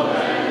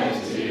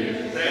torrent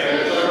tears,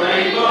 there's a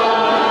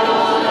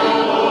rainbow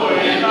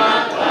in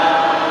my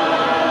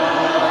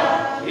cloud.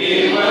 He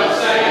will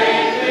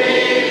safely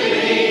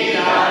lead, I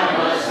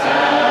must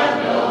have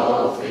no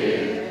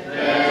fear.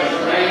 There's a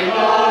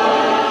rainbow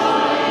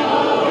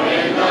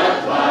in the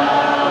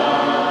cloud.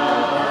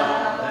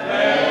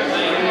 There's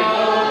a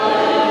rainbow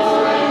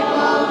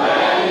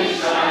that is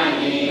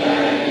shining,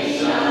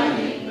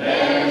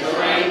 There's a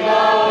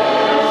rainbow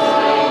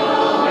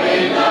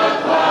in the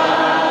cloud.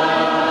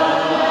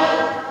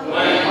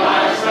 When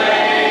my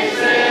race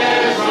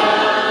is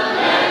run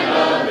and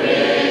the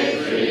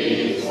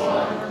victory's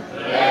won,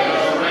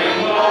 there's a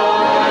rainbow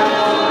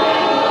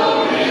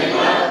in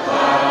the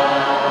cloud.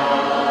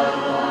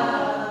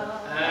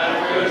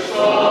 After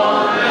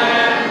storm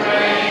and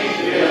rain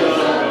fills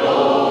a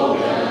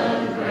golden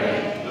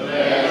grain,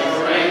 there's a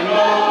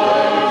rainbow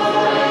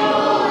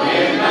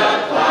in the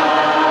cloud.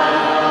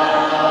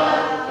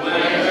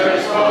 When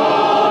there's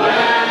cold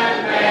and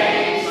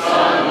pain,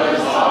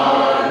 summer's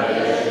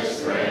harvest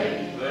rain,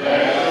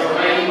 there's a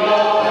rainbow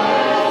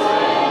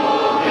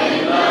in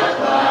the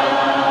cloud.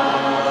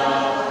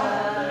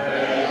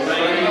 There's a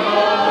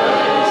rainbow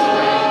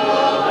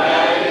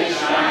that is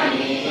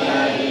shining,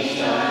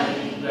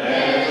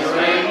 There's a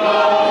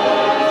rainbow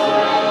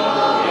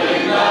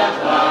in the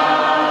cloud.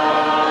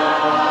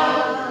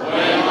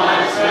 When my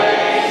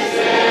race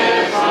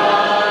is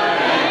run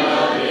and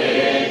the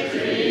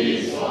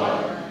victory's won,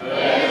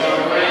 there's a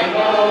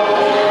rainbow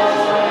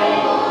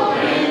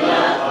in the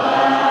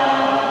cloud.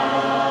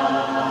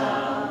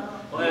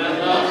 When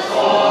the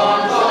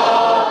storms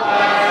all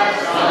pass,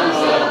 comes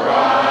a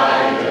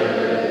brighter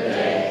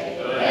day.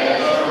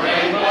 There's a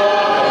rainbow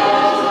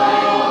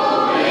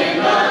in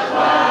the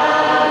cloud.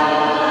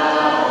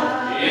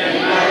 In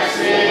that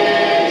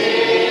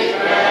city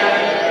fair,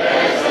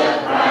 there's a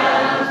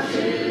crown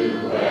to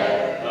wear.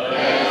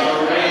 There's a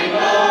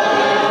rainbow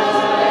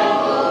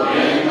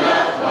in the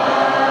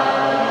cloud.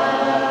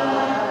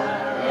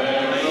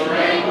 There's a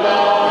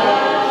rainbow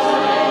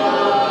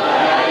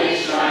that is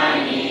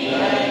shining,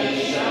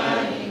 There's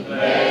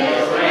a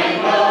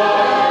rainbow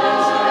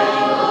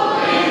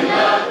in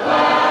the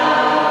cloud.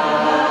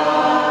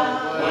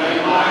 When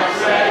my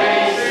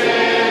race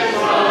is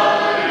run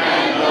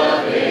and the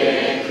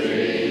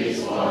victory's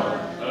won,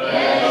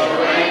 there's a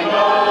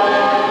rainbow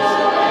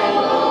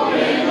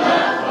in the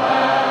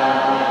cloud.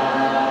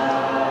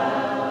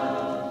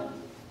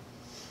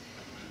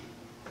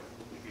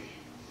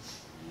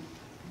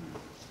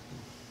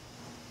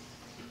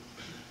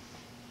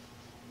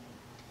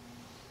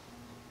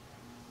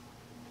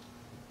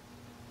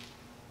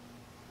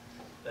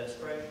 Let's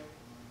pray.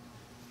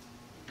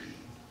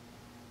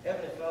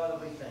 Heavenly Father,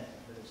 we thank you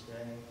for this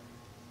day.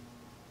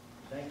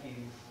 Thank you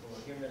for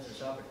giving us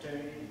this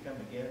opportunity to come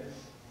together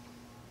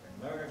and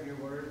learn of your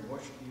word and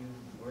worship you in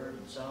word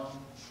and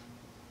song.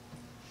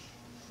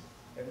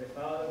 Heavenly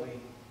Father, we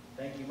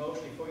thank you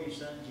mostly for your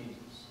Son,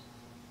 Jesus.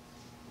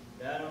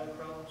 He died on the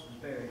cross, was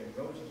buried, and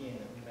rose again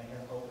that we may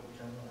have hope of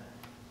eternal life.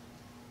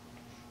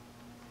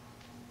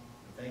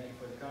 We thank you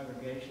for the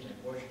congregation that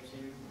worships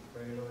here. We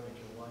pray, Lord, that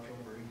you'll watch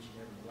over each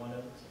and every one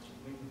of us, that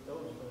you'll be with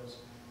those of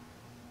us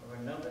of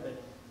our number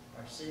that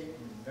are sick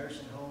and in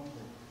nursing homes,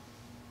 that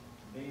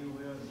to be your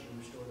will, that you'll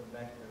restore them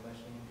back to their much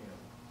needed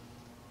health.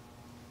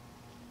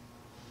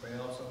 Pray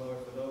also,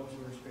 Lord, for those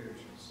who are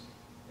spiritually sick,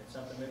 that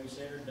something may be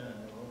said or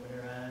done that will open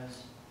their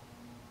eyes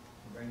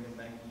and bring them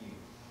back to you.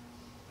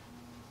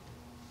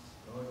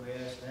 Lord, we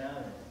ask now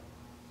that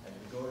as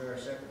we go to our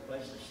separate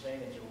places to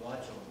stay, that you'll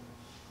watch over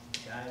us.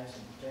 guide us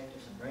and protect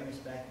us and bring us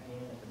back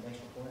again at the next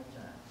appointed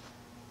time.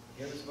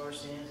 Forgive us of our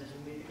sins as we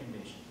meet the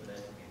condition for that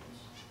forgiveness.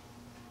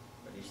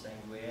 For these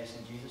things we ask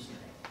in Jesus'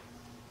 name.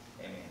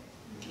 Amen.